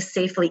them to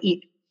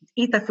safely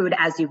eat the food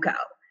as you go.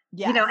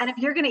 Yes. And if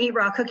you're going to eat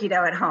raw cookie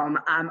dough at home,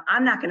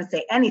 I'm not going to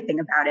say anything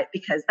about it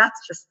because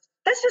that's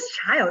just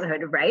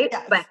childhood, right?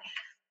 Yes. But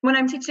when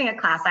I'm teaching a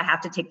class, I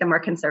have to take the more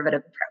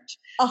conservative approach.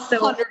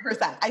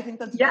 100%. I think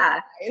that's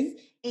yeah. Really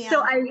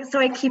nice. So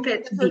I keep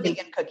it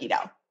vegan cookie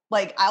dough.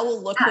 Like I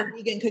will look for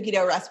vegan cookie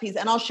dough recipes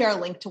and I'll share a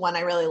link to one I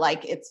really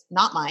like. It's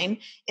not mine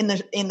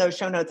in those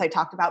show notes I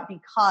talked about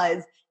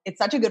because it's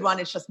such a good one.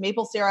 It's just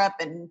maple syrup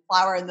and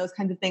flour and those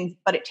kinds of things,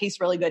 but it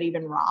tastes really good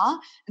even raw.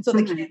 And so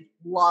the kids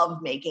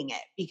love making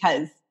it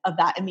because of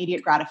that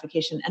immediate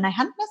gratification. And I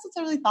hadn't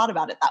necessarily thought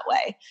about it that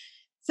way.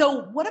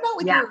 So what about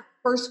with your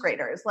first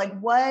graders? Like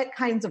what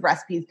kinds of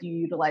recipes do you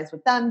utilize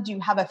with them? Do you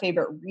have a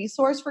favorite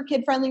resource for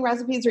kid-friendly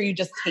recipes or you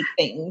just take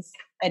things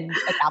and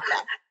adapt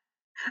them?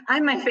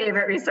 I'm my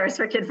favorite resource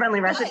for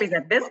kid-friendly recipes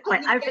at this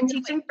point. I've been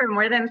teaching for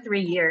more than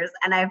 3 years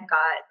and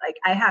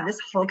I have this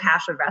whole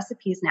cache of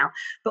recipes now.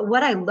 But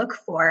what I look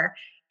for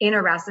in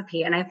a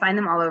recipe, and I find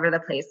them all over the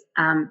place,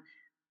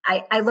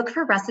 I look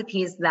for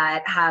recipes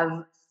that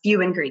have few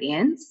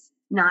ingredients,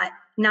 not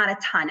a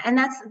ton. And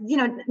that's,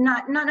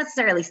 not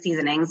necessarily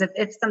seasonings.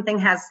 If something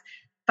has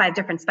 5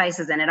 different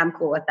spices in it, I'm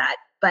cool with that.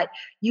 But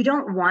you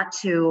don't want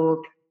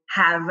to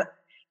have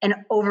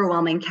an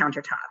overwhelming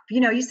countertop.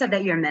 You said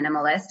that you're a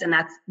minimalist and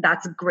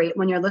that's great.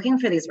 When you're looking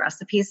for these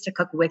recipes to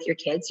cook with your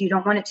kids, you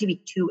don't want it to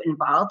be too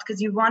involved because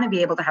you want to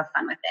be able to have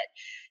fun with it.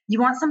 You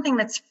want something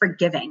that's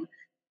forgiving.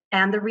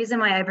 And the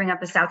reason why I bring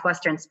up a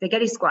Southwestern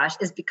spaghetti squash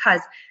is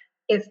because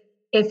if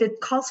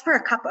it calls for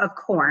a cup of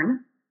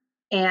corn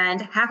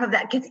and half of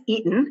that gets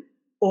eaten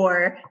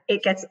or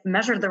it gets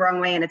measured the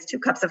wrong way and it's 2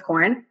 cups of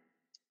corn,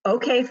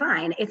 okay,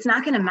 fine. It's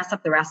not going to mess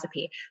up the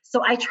recipe.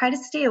 So I try to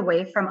stay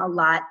away from a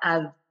lot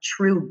of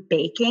true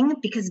baking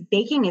because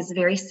baking is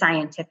very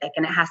scientific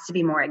and it has to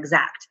be more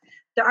exact.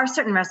 There are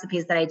certain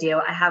recipes that I do.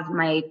 I have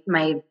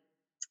my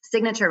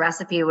signature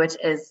recipe, which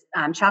is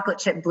chocolate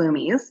chip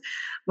bloomies,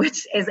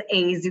 which is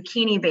a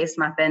zucchini-based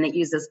muffin that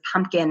uses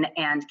pumpkin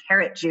and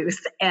carrot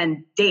juice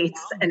and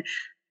dates.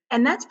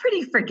 And that's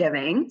pretty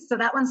forgiving. So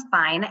that one's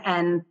fine.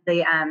 And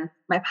the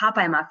my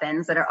Popeye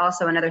muffins that are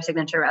also another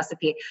signature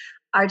recipe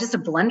are just a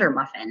blender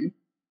muffin.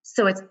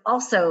 So it's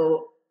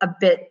also a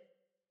bit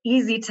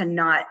easy to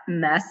not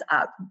mess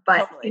up.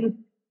 But totally.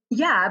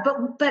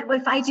 But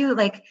if I do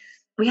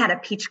we had a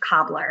peach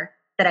cobbler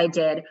that I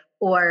did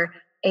or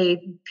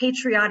a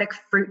patriotic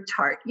fruit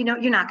tart,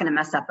 you're not going to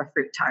mess up a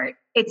fruit tart.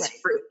 It's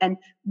right. Fruit. And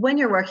when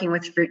you're working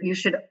with fruit, you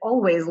should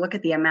always look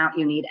at the amount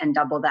you need and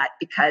double that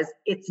because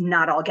it's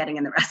not all getting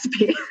in the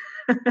recipe.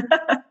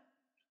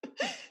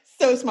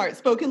 So smart.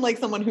 Spoken like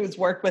someone who's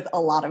worked with a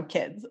lot of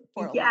kids.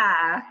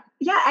 Yeah.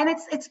 And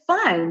it's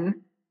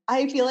fun.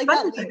 I feel like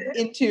that leads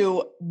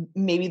into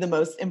maybe the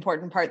most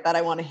important part that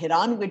I want to hit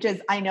on, which is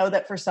I know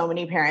that for so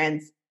many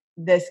parents,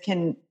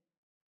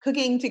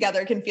 cooking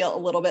together can feel a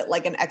little bit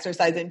like an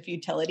exercise in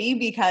futility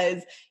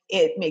because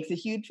it makes a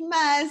huge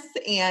mess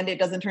and it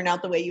doesn't turn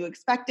out the way you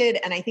expected.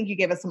 And I think you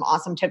gave us some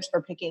awesome tips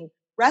for picking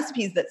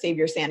recipes that save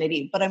your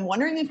sanity. But I'm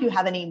wondering if you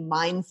have any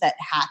mindset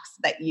hacks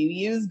that you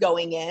use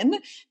going in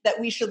that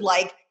we should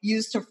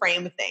use to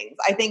frame things.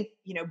 I think,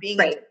 being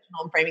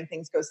intentional and framing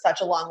things goes such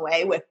a long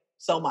way with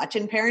so much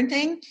in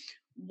parenting.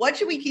 What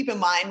should we keep in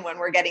mind when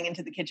we're getting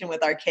into the kitchen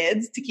with our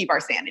kids to keep our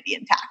sanity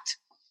intact?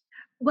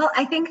 Well,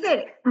 I think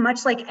that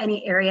much like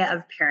any area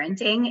of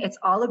parenting, it's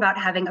all about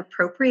having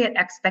appropriate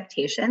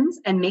expectations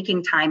and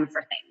making time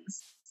for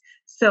things.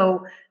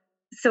 So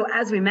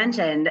as we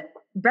mentioned,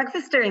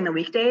 breakfast during the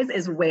weekdays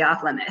is way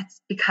off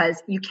limits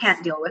because you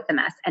can't deal with the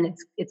mess, and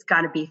it's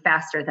got to be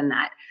faster than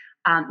that.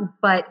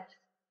 But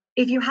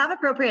if you have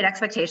appropriate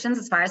expectations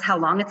as far as how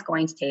long it's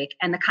going to take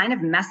and the kind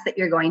of mess that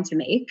you're going to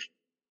make,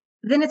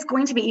 then it's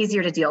going to be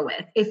easier to deal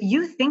with. If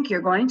you think you're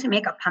going to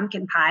make a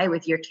pumpkin pie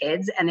with your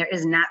kids and there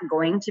is not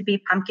going to be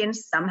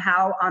pumpkins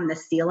somehow on the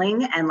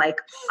ceiling and like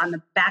on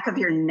the back of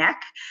your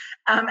neck,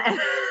 and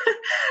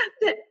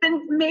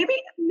then maybe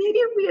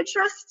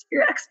readjust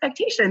your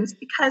expectations,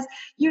 because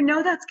you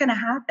know that's going to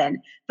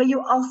happen. But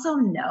you also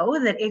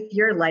know that if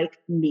you're like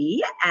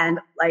me and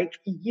like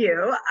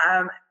you,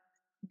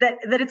 that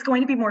it's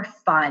going to be more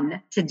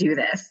fun to do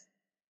this.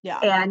 Yeah.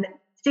 And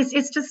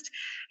it's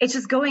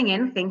just going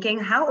in thinking,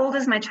 how old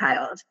is my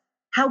child?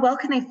 How well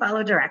can they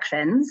follow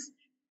directions?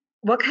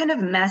 What kind of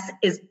mess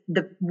is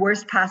the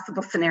worst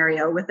possible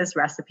scenario with this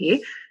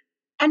recipe?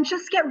 And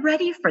just get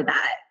ready for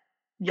that.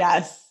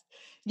 Yes.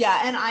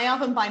 Yeah. And I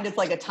often find it's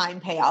like a time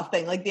payoff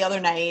thing. Like the other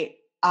night,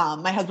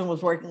 my husband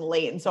was working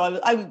late. And so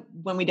I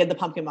when we did the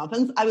pumpkin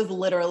muffins, I was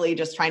literally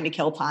just trying to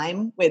kill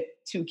time with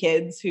two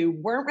kids who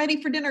weren't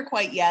ready for dinner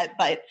quite yet,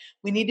 but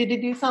we needed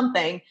to do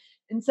something.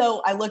 And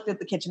so I looked at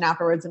the kitchen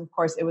afterwards, and of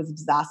course it was a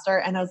disaster.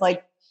 And I was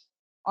like,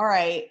 all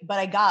right, but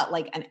I got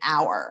like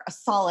a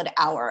solid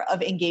hour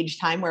of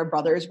engaged time where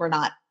brothers were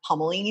not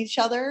pummeling each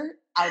other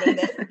out of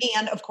this.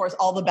 And of course,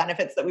 all the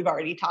benefits that we've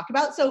already talked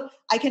about. So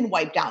I can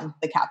wipe down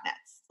the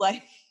cabinets.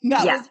 Like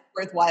that was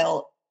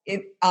worthwhile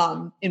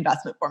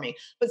investment for me.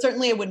 But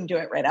certainly I wouldn't do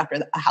it right after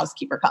a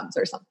housekeeper comes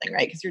or something,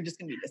 right? Because you're just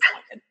going to be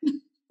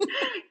disappointed.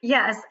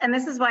 Yes. And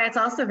this is why it's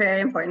also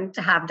very important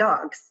to have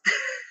dogs.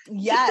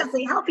 Yes. Because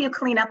they help you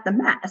clean up the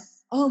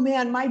mess. Oh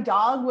man, my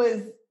dog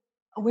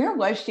where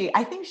was she?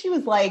 I think she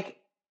was like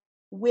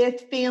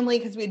with family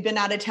because we'd been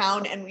out of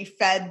town and we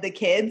fed the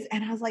kids.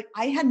 And I was like,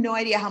 I had no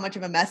idea how much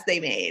of a mess they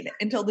made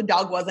until the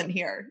dog wasn't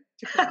here.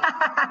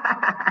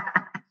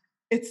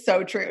 It's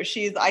so true.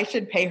 I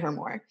should pay her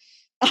more.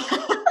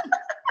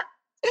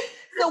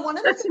 So one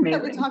of the things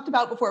that we talked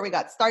about before we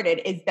got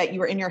started is that you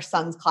were in your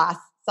son's class,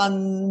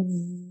 class.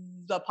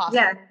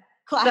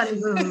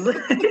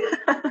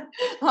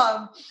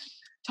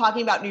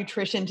 Talking about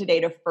nutrition today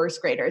to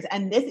first graders.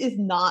 And this is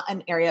not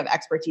an area of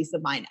expertise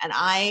of mine. And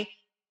I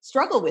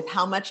struggle with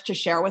how much to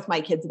share with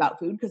my kids about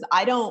food because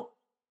I don't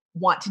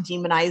want to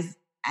demonize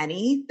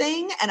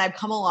anything. And I've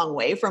come a long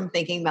way from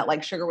thinking that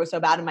like sugar was so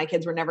bad and my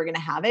kids were never going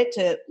to have it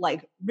to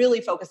like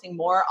really focusing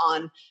more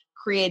on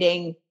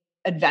creating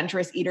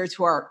adventurous eaters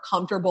who are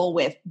comfortable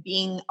with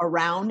being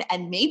around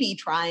and maybe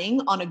trying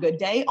on a good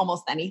day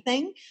almost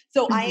anything.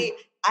 So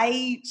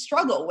I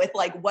struggle with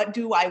like, what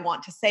do I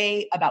want to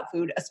say about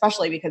food,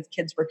 especially because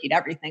kids repeat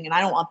everything and I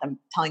don't want them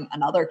telling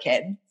another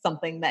kid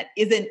something that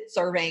isn't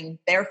serving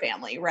their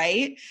family,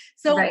 right?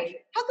 So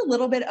talk a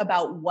little bit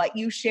about what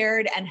you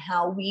shared and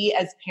how we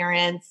as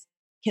parents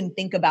can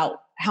think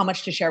about how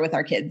much to share with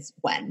our kids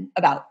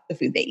about the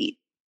food they eat.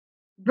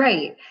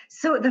 Right.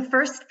 So the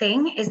first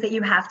thing is that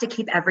you have to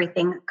keep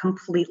everything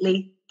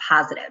completely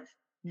positive.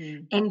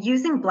 And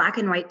using black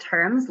and white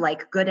terms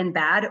like good and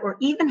bad, or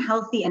even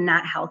healthy and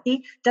not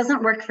healthy,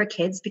 doesn't work for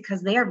kids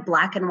because they are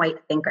black and white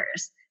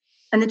thinkers.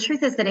 And the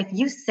truth is that if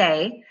you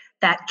say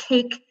that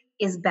cake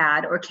is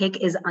bad or cake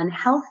is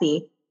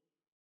unhealthy,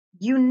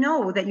 you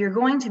know that you're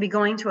going to be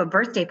going to a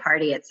birthday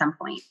party at some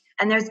point,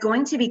 and there's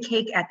going to be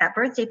cake at that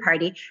birthday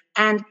party,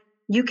 and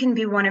you can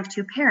be one of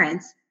two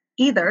parents.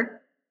 Either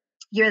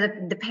you're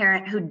the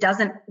parent who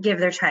doesn't give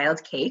their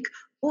child cake,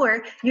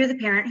 or you're the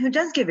parent who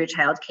does give your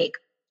child cake.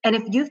 And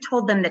if you've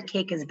told them that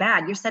cake is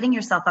bad, you're setting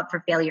yourself up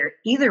for failure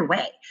either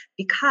way,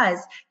 because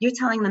you're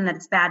telling them that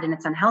it's bad and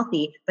it's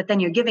unhealthy, but then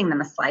you're giving them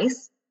a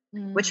slice,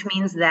 which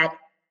means that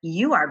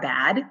you are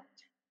bad.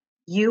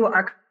 You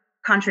are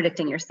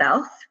contradicting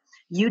yourself.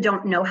 You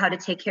don't know how to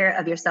take care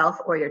of yourself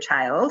or your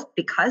child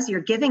because you're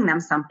giving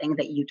them something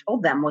that you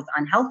told them was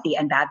unhealthy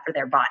and bad for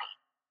their body.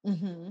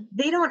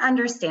 They don't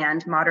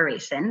understand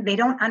moderation. They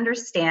don't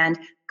understand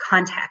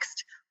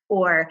context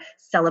or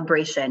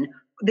celebration.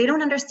 They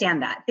don't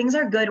understand that things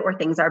are good or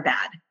things are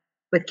bad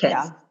with kids.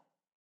 Yeah.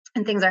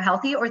 And things are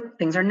healthy or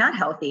things are not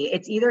healthy.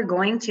 It's either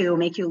going to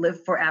make you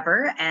live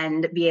forever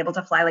and be able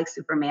to fly like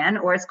Superman,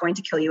 or it's going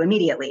to kill you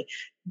immediately.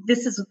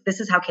 This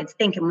is how kids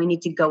think, and we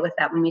need to go with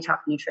that when we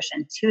talk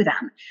nutrition to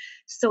them.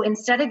 So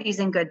instead of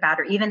using good, bad,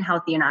 or even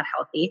healthy or not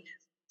healthy,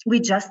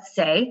 we just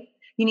say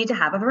you need to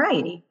have a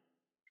variety.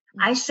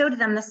 I showed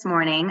them this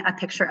morning a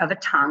picture of a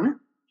tongue,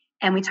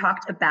 and we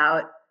talked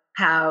about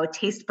how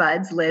taste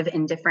buds live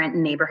in different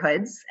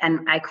neighborhoods,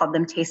 and I called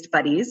them taste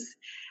buddies.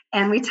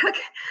 And we took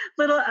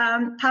little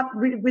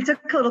we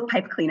took little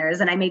pipe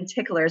cleaners, and I made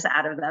ticklers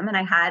out of them. And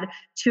I had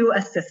 2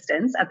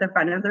 assistants at the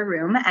front of the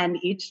room, and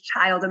each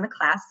child in the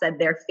class said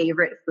their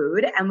favorite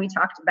food. And we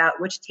talked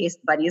about which taste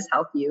buddies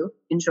help you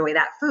enjoy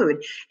that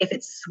food. If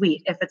it's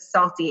sweet, if it's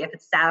salty, if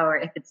it's sour,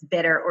 if it's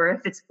bitter, or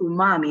if it's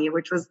umami,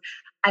 which was,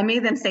 I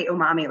made them say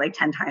umami like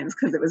 10 times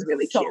because it was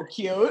really so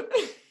cute.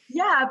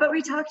 Yeah, but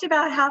we talked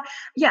about how,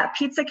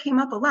 pizza came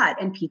up a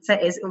lot, and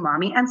pizza is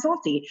umami and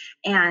salty.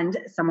 And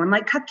someone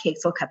like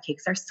cupcakes, well,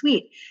 cupcakes are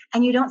sweet.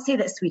 And you don't say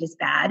that sweet is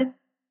bad.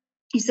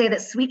 You say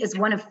that sweet is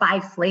one of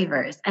 5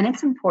 flavors. And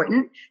it's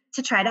important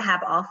to try to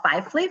have all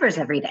 5 flavors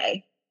every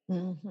day.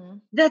 Mm-hmm.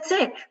 That's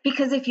it.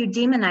 Because if you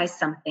demonize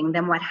something,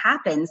 then what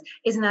happens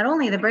is not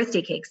only the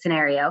birthday cake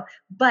scenario,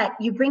 but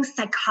you bring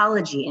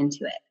psychology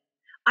into it.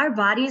 Our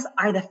bodies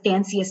are the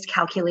fanciest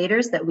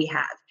calculators that we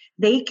have.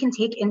 They can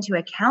take into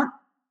account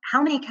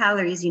how many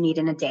calories you need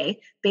in a day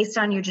based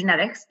on your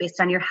genetics,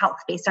 based on your health,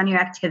 based on your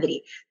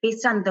activity,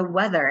 based on the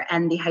weather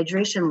and the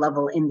hydration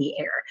level in the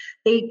air.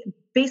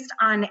 Based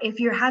on if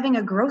you're having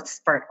a growth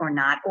spurt or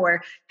not,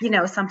 or,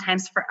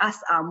 sometimes for us,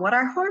 what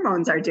our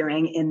hormones are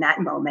doing in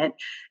that moment.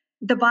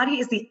 The body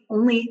is the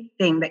only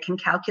thing that can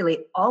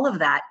calculate all of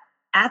that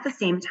at the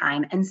same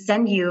time and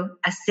send you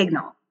a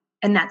signal.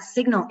 And that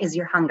signal is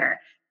your hunger.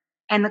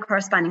 And the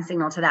corresponding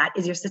signal to that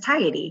is your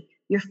satiety,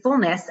 your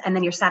fullness, and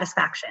then your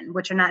satisfaction,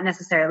 which are not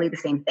necessarily the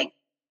same thing.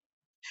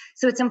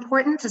 So it's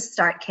important to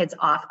start kids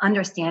off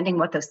understanding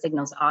what those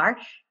signals are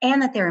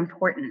and that they're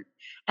important.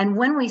 And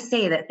when we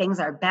say that things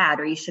are bad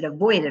or you should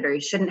avoid it or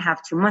you shouldn't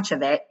have too much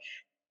of it,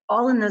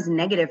 all in those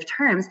negative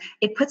terms,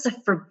 it puts a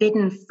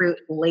forbidden fruit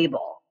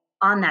label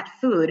on that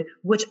food,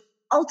 which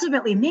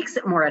ultimately makes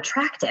it more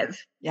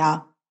attractive. Yeah.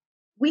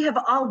 We have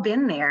all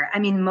been there. I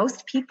mean,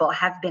 most people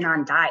have been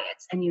on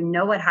diets, and you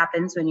know what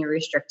happens when you're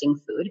restricting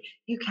food.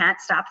 You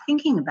can't stop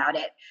thinking about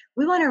it.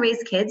 We want to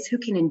raise kids who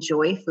can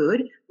enjoy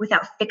food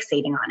without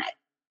fixating on it.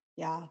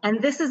 Yeah.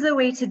 And this is the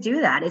way to do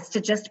that, is to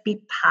just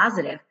be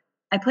positive.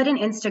 I put an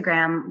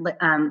Instagram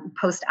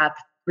post up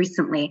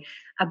recently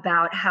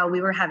about how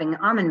we were having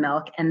almond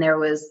milk, and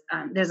there's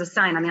a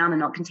sign on the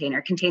almond milk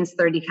container, contains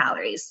 30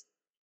 calories.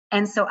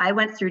 And so I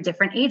went through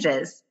different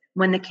ages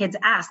when the kids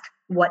ask,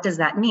 what does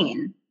that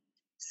mean?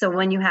 So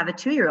when you have a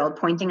 2-year-old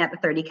pointing at the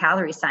 30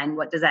 calorie sign,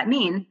 what does that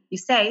mean? You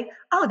say,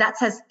 oh, that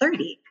says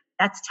 30.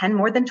 That's 10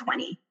 more than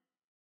 20.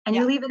 And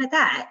you leave it at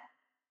that.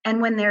 And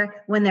when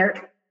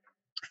they're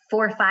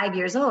 4 or 5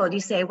 years old,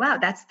 you say, wow,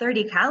 that's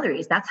 30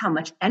 calories. That's how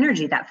much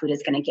energy that food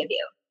is going to give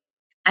you.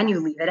 And you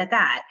leave it at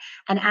that.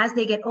 And as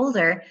they get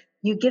older,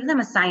 you give them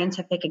a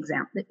scientific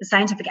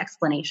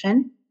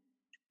explanation,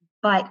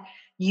 but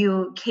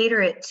you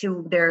cater it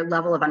to their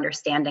level of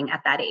understanding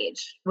at that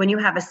age. When you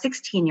have a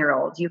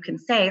 16-year-old, you can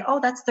say, oh,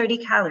 that's 30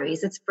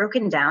 calories. It's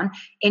broken down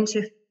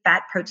into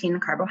fat, protein,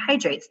 and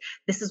carbohydrates.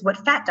 This is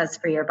what fat does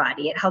for your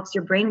body. It helps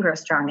your brain grow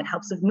strong. It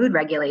helps with mood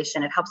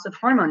regulation. It helps with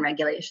hormone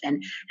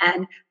regulation.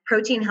 And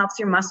protein helps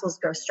your muscles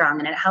grow strong.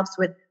 And it helps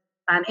with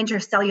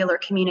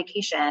intercellular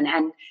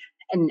communication.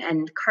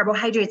 And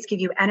carbohydrates give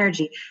you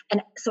energy.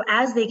 And so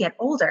as they get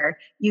older,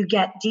 you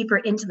get deeper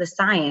into the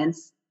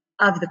science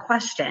of the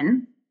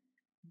question,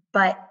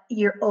 but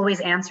you're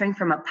always answering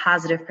from a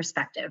positive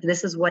perspective.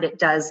 This is what it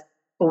does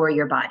for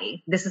your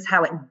body. This is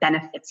how it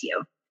benefits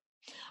you.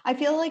 I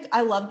feel like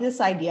I love this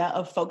idea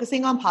of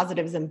focusing on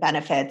positives and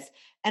benefits,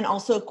 and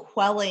also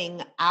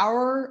quelling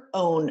our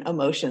own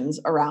emotions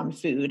around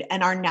food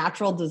and our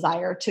natural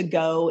desire to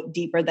go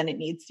deeper than it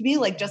needs to be.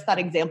 Like just that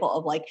example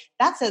of like,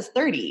 that says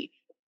 30,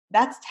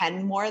 that's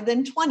 10 more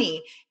than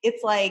 20.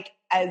 It's like,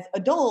 as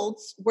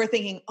adults, we're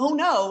thinking, oh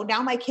no,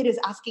 now my kid is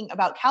asking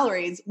about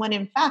calories, when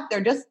in fact,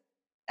 they're just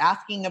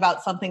asking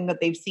about something that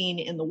they've seen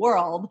in the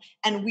world,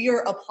 and we are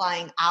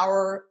applying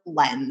our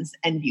lens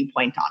and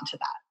viewpoint onto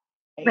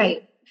that.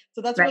 Right.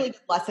 So that's a really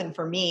good lesson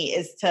for me,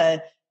 is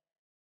to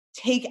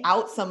take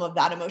out some of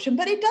that emotion.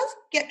 But it does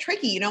get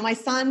tricky. You know, my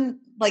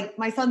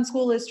son's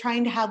school is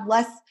trying to have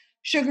less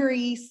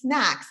sugary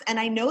snacks. And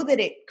I know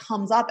that it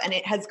comes up, and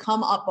it has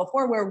come up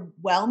before, where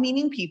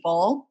well-meaning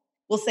people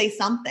will say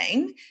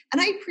something.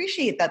 And I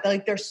appreciate that.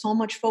 Like there's so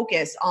much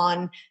focus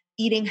on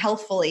eating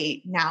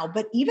healthfully now,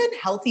 but even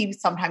healthy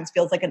sometimes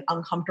feels like an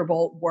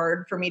uncomfortable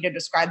word for me to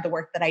describe the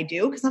work that I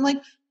do. Cause I'm like,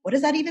 what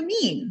does that even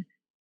mean?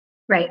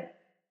 Right.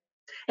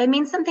 It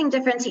means something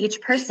different to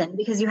each person,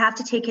 because you have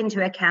to take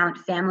into account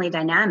family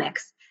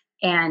dynamics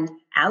and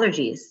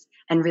allergies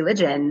and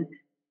religion.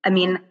 I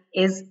mean,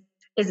 is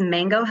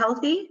mango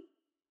healthy?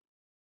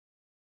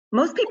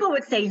 Most people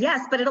would say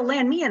yes, but it'll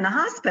land me in the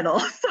hospital.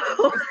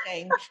 So,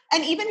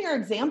 and even your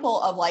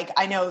example of like,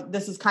 I know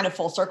this is kind of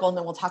full circle, and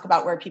then we'll talk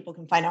about where people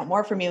can find out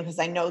more from you, because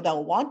I know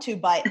they'll want to,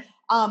 but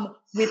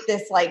with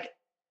this, like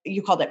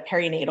you called it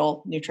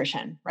perinatal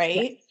nutrition,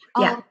 right?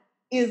 Yeah.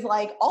 Is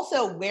like,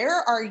 also,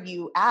 where are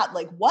you at?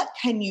 Like, what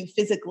can you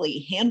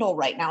physically handle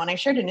right now? And I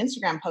shared an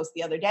Instagram post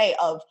the other day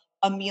of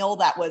a meal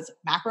that was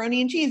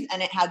macaroni and cheese,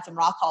 and it had some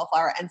raw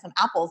cauliflower and some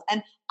apples.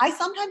 And I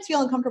sometimes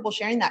feel uncomfortable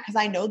sharing that, because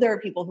I know there are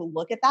people who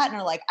look at that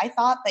and are like, I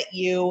thought that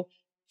you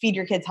feed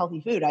your kids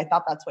healthy food. I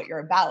thought that's what you're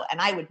about. And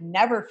I would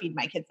never feed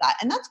my kids that.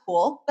 And that's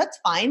cool. That's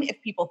fine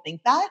if people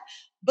think that.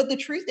 But the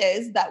truth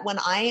is that when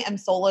I am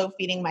solo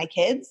feeding my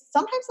kids,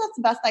 sometimes that's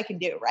the best I can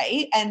do,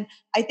 right? And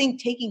I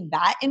think taking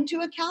that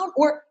into account,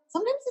 or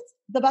sometimes it's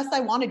the best I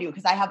want to do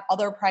because I have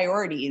other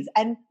priorities.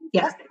 And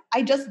yes,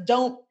 I just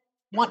don't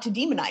want to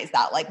demonize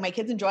that. Like, my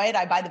kids enjoy it.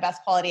 I buy the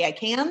best quality I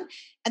can,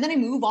 and then I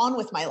move on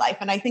with my life.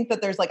 And I think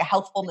that there's like a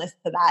healthfulness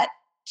to that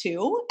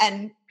too.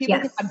 And people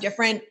can have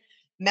different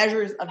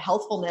measures of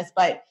healthfulness,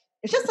 but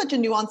it's just such a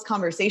nuanced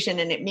conversation.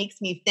 And it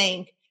makes me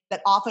think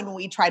that often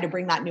we try to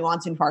bring that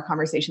nuance into our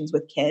conversations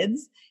with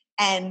kids.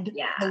 And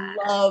I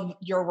love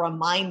your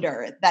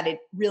reminder that it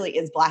really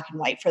is black and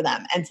white for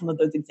them, and some of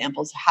those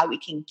examples of how we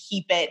can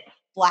keep it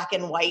black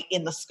and white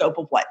in the scope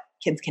of what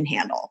kids can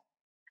handle.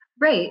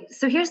 Right.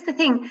 So here's the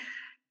thing.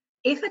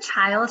 If a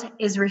child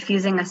is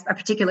refusing a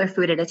particular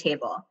food at a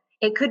table,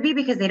 it could be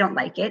because they don't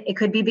like it. It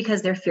could be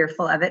because they're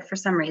fearful of it for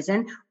some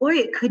reason. Or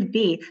it could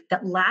be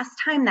that last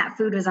time that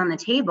food was on the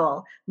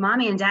table,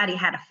 mommy and daddy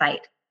had a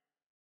fight.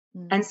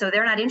 And so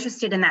they're not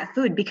interested in that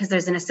food because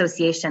there's an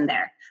association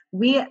there.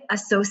 We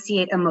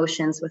associate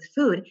emotions with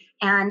food.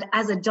 And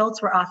as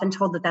adults, we're often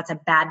told that that's a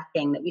bad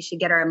thing, that we should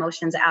get our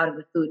emotions out of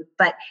the food.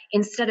 But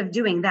instead of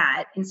doing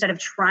that, instead of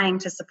trying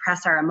to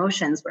suppress our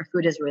emotions where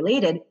food is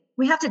related,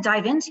 we have to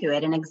dive into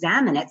it and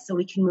examine it so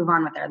we can move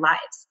on with our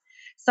lives.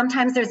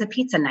 Sometimes there's a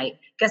pizza night.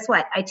 Guess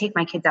what? I take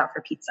my kids out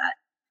for pizza.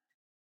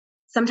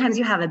 Sometimes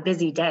you have a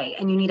busy day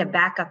and you need a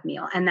backup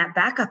meal, and that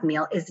backup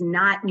meal is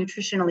not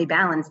nutritionally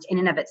balanced in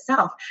and of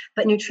itself.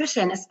 But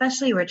nutrition,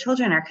 especially where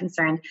children are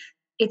concerned,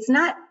 it's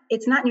not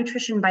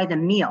nutrition by the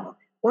meal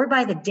or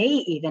by the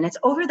day even. It's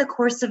over the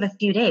course of a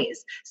few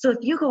days. So if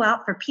you go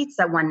out for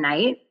pizza one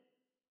night,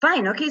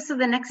 fine. Okay, so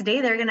the next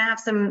day they're going to have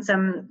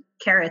some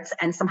carrots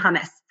and some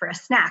hummus for a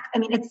snack. I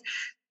mean,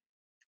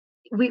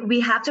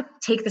 we have to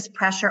take this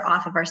pressure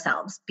off of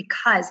ourselves,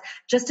 because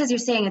just as you're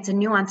saying, it's a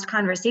nuanced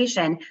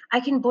conversation.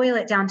 I can boil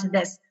it down to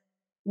this.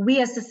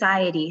 We as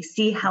society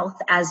see health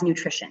as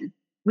nutrition.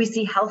 We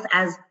see health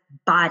as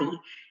body.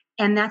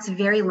 And that's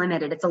very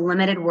limited. It's a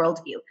limited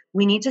worldview.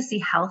 We need to see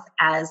health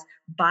as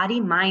body,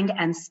 mind,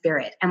 and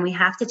spirit. And we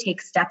have to take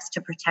steps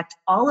to protect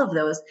all of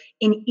those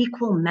in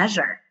equal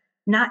measure,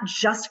 not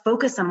just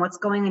focus on what's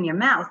going in your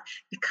mouth.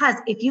 Because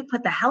if you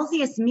put the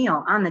healthiest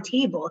meal on the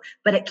table,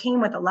 but it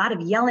came with a lot of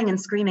yelling and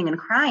screaming and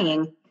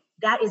crying,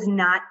 that is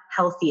not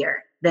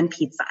healthier than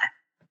pizza.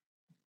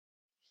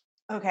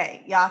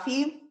 Okay,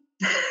 Yafi,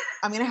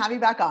 I'm going to have you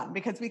back on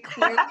because we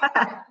clearly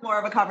have more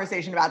of a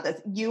conversation about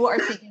this. You are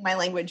speaking my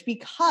language,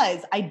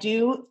 because I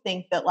do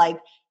think that like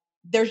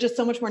there's just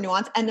so much more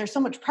nuance and there's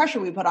so much pressure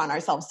we put on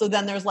ourselves. So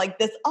then there's like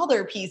this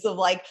other piece of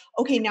like,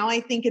 okay, now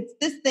I think it's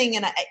this thing,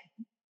 and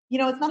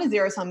it's not a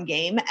zero-sum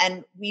game,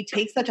 and we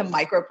take such a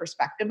micro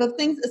perspective of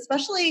things,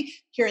 especially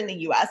here in the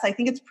US. I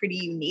think it's pretty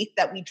unique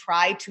that we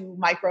try to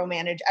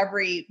micromanage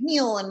every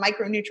meal and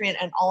micronutrient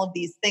and all of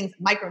these things,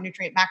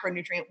 micronutrient,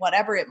 macronutrient,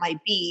 whatever it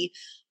might be.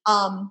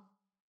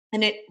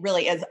 And it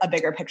really is a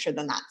bigger picture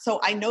than that. So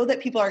I know that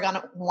people are going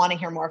to want to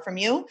hear more from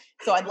you.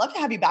 So I'd love to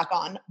have you back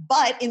on.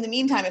 But in the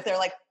meantime, if they're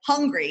like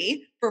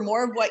hungry for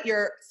more of what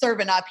you're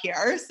serving up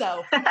here,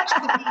 so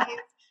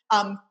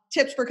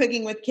tips for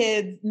cooking with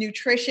kids,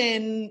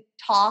 nutrition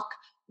talk,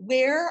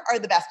 where are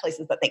the best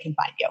places that they can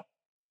find you?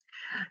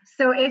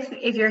 So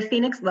if you're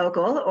Phoenix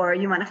local or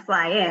you want to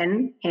fly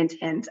in, hint,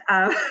 hint,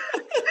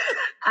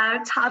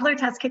 Toddler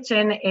Test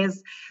Kitchen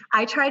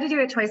I try to do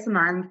it twice a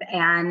month,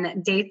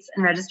 and dates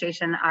and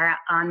registration are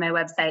on my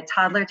website,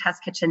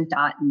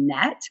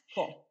 toddlertestkitchen.net.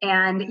 Cool.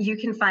 And you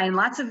can find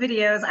lots of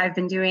videos. I've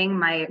been doing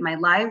my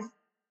live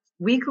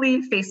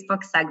weekly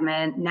Facebook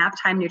segment,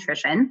 Naptime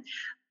Nutrition.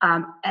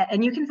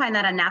 And you can find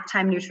that on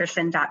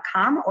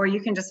naptimenutrition.com, or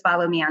you can just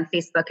follow me on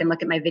Facebook and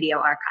look at my video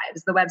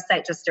archives. The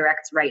website just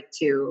directs right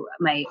to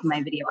my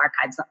video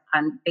archives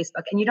on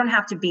Facebook. And you don't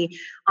have to be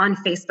on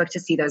Facebook to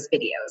see those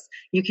videos.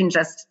 You can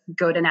just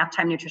go to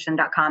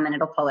naptimenutrition.com and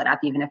it'll pull it up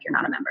even if you're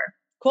not a member.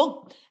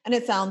 Cool. And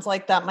it sounds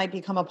like that might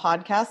become a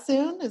podcast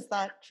soon. Is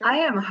that true? I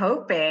am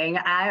hoping.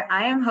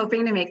 I am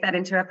hoping to make that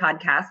into a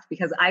podcast,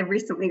 because I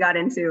recently got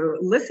into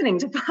listening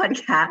to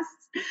podcasts.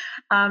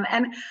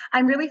 And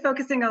I'm really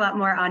focusing a lot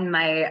more on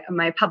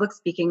my public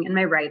speaking and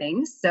my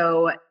writing.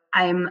 So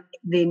I'm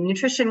the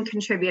nutrition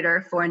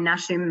contributor for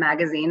Nashim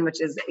magazine,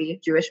 which is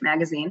a Jewish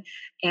magazine.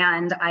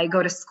 And I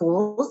go to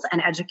schools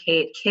and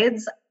educate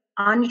kids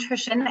on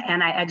nutrition,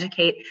 and I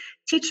educate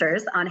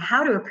teachers on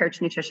how to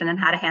approach nutrition and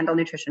how to handle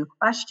nutrition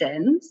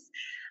questions.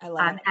 I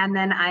love it. And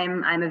then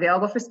I'm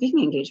available for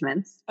speaking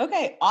engagements.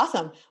 Okay,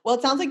 awesome. Well,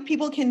 it sounds like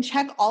people can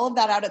check all of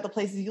that out at the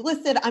places you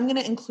listed. I'm going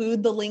to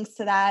include the links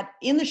to that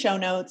in the show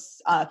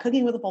notes,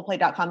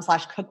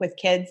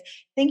 cookingwithafullplate.com/cookwithkids.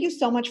 Thank you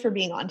so much for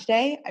being on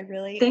today.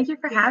 Thank you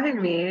for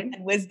having me. And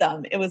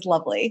wisdom. It was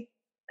lovely.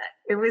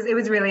 It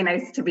was really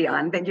nice to be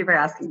on. Thank you for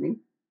asking me.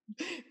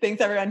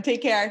 Thanks, everyone.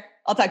 Take care.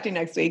 I'll talk to you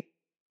next week.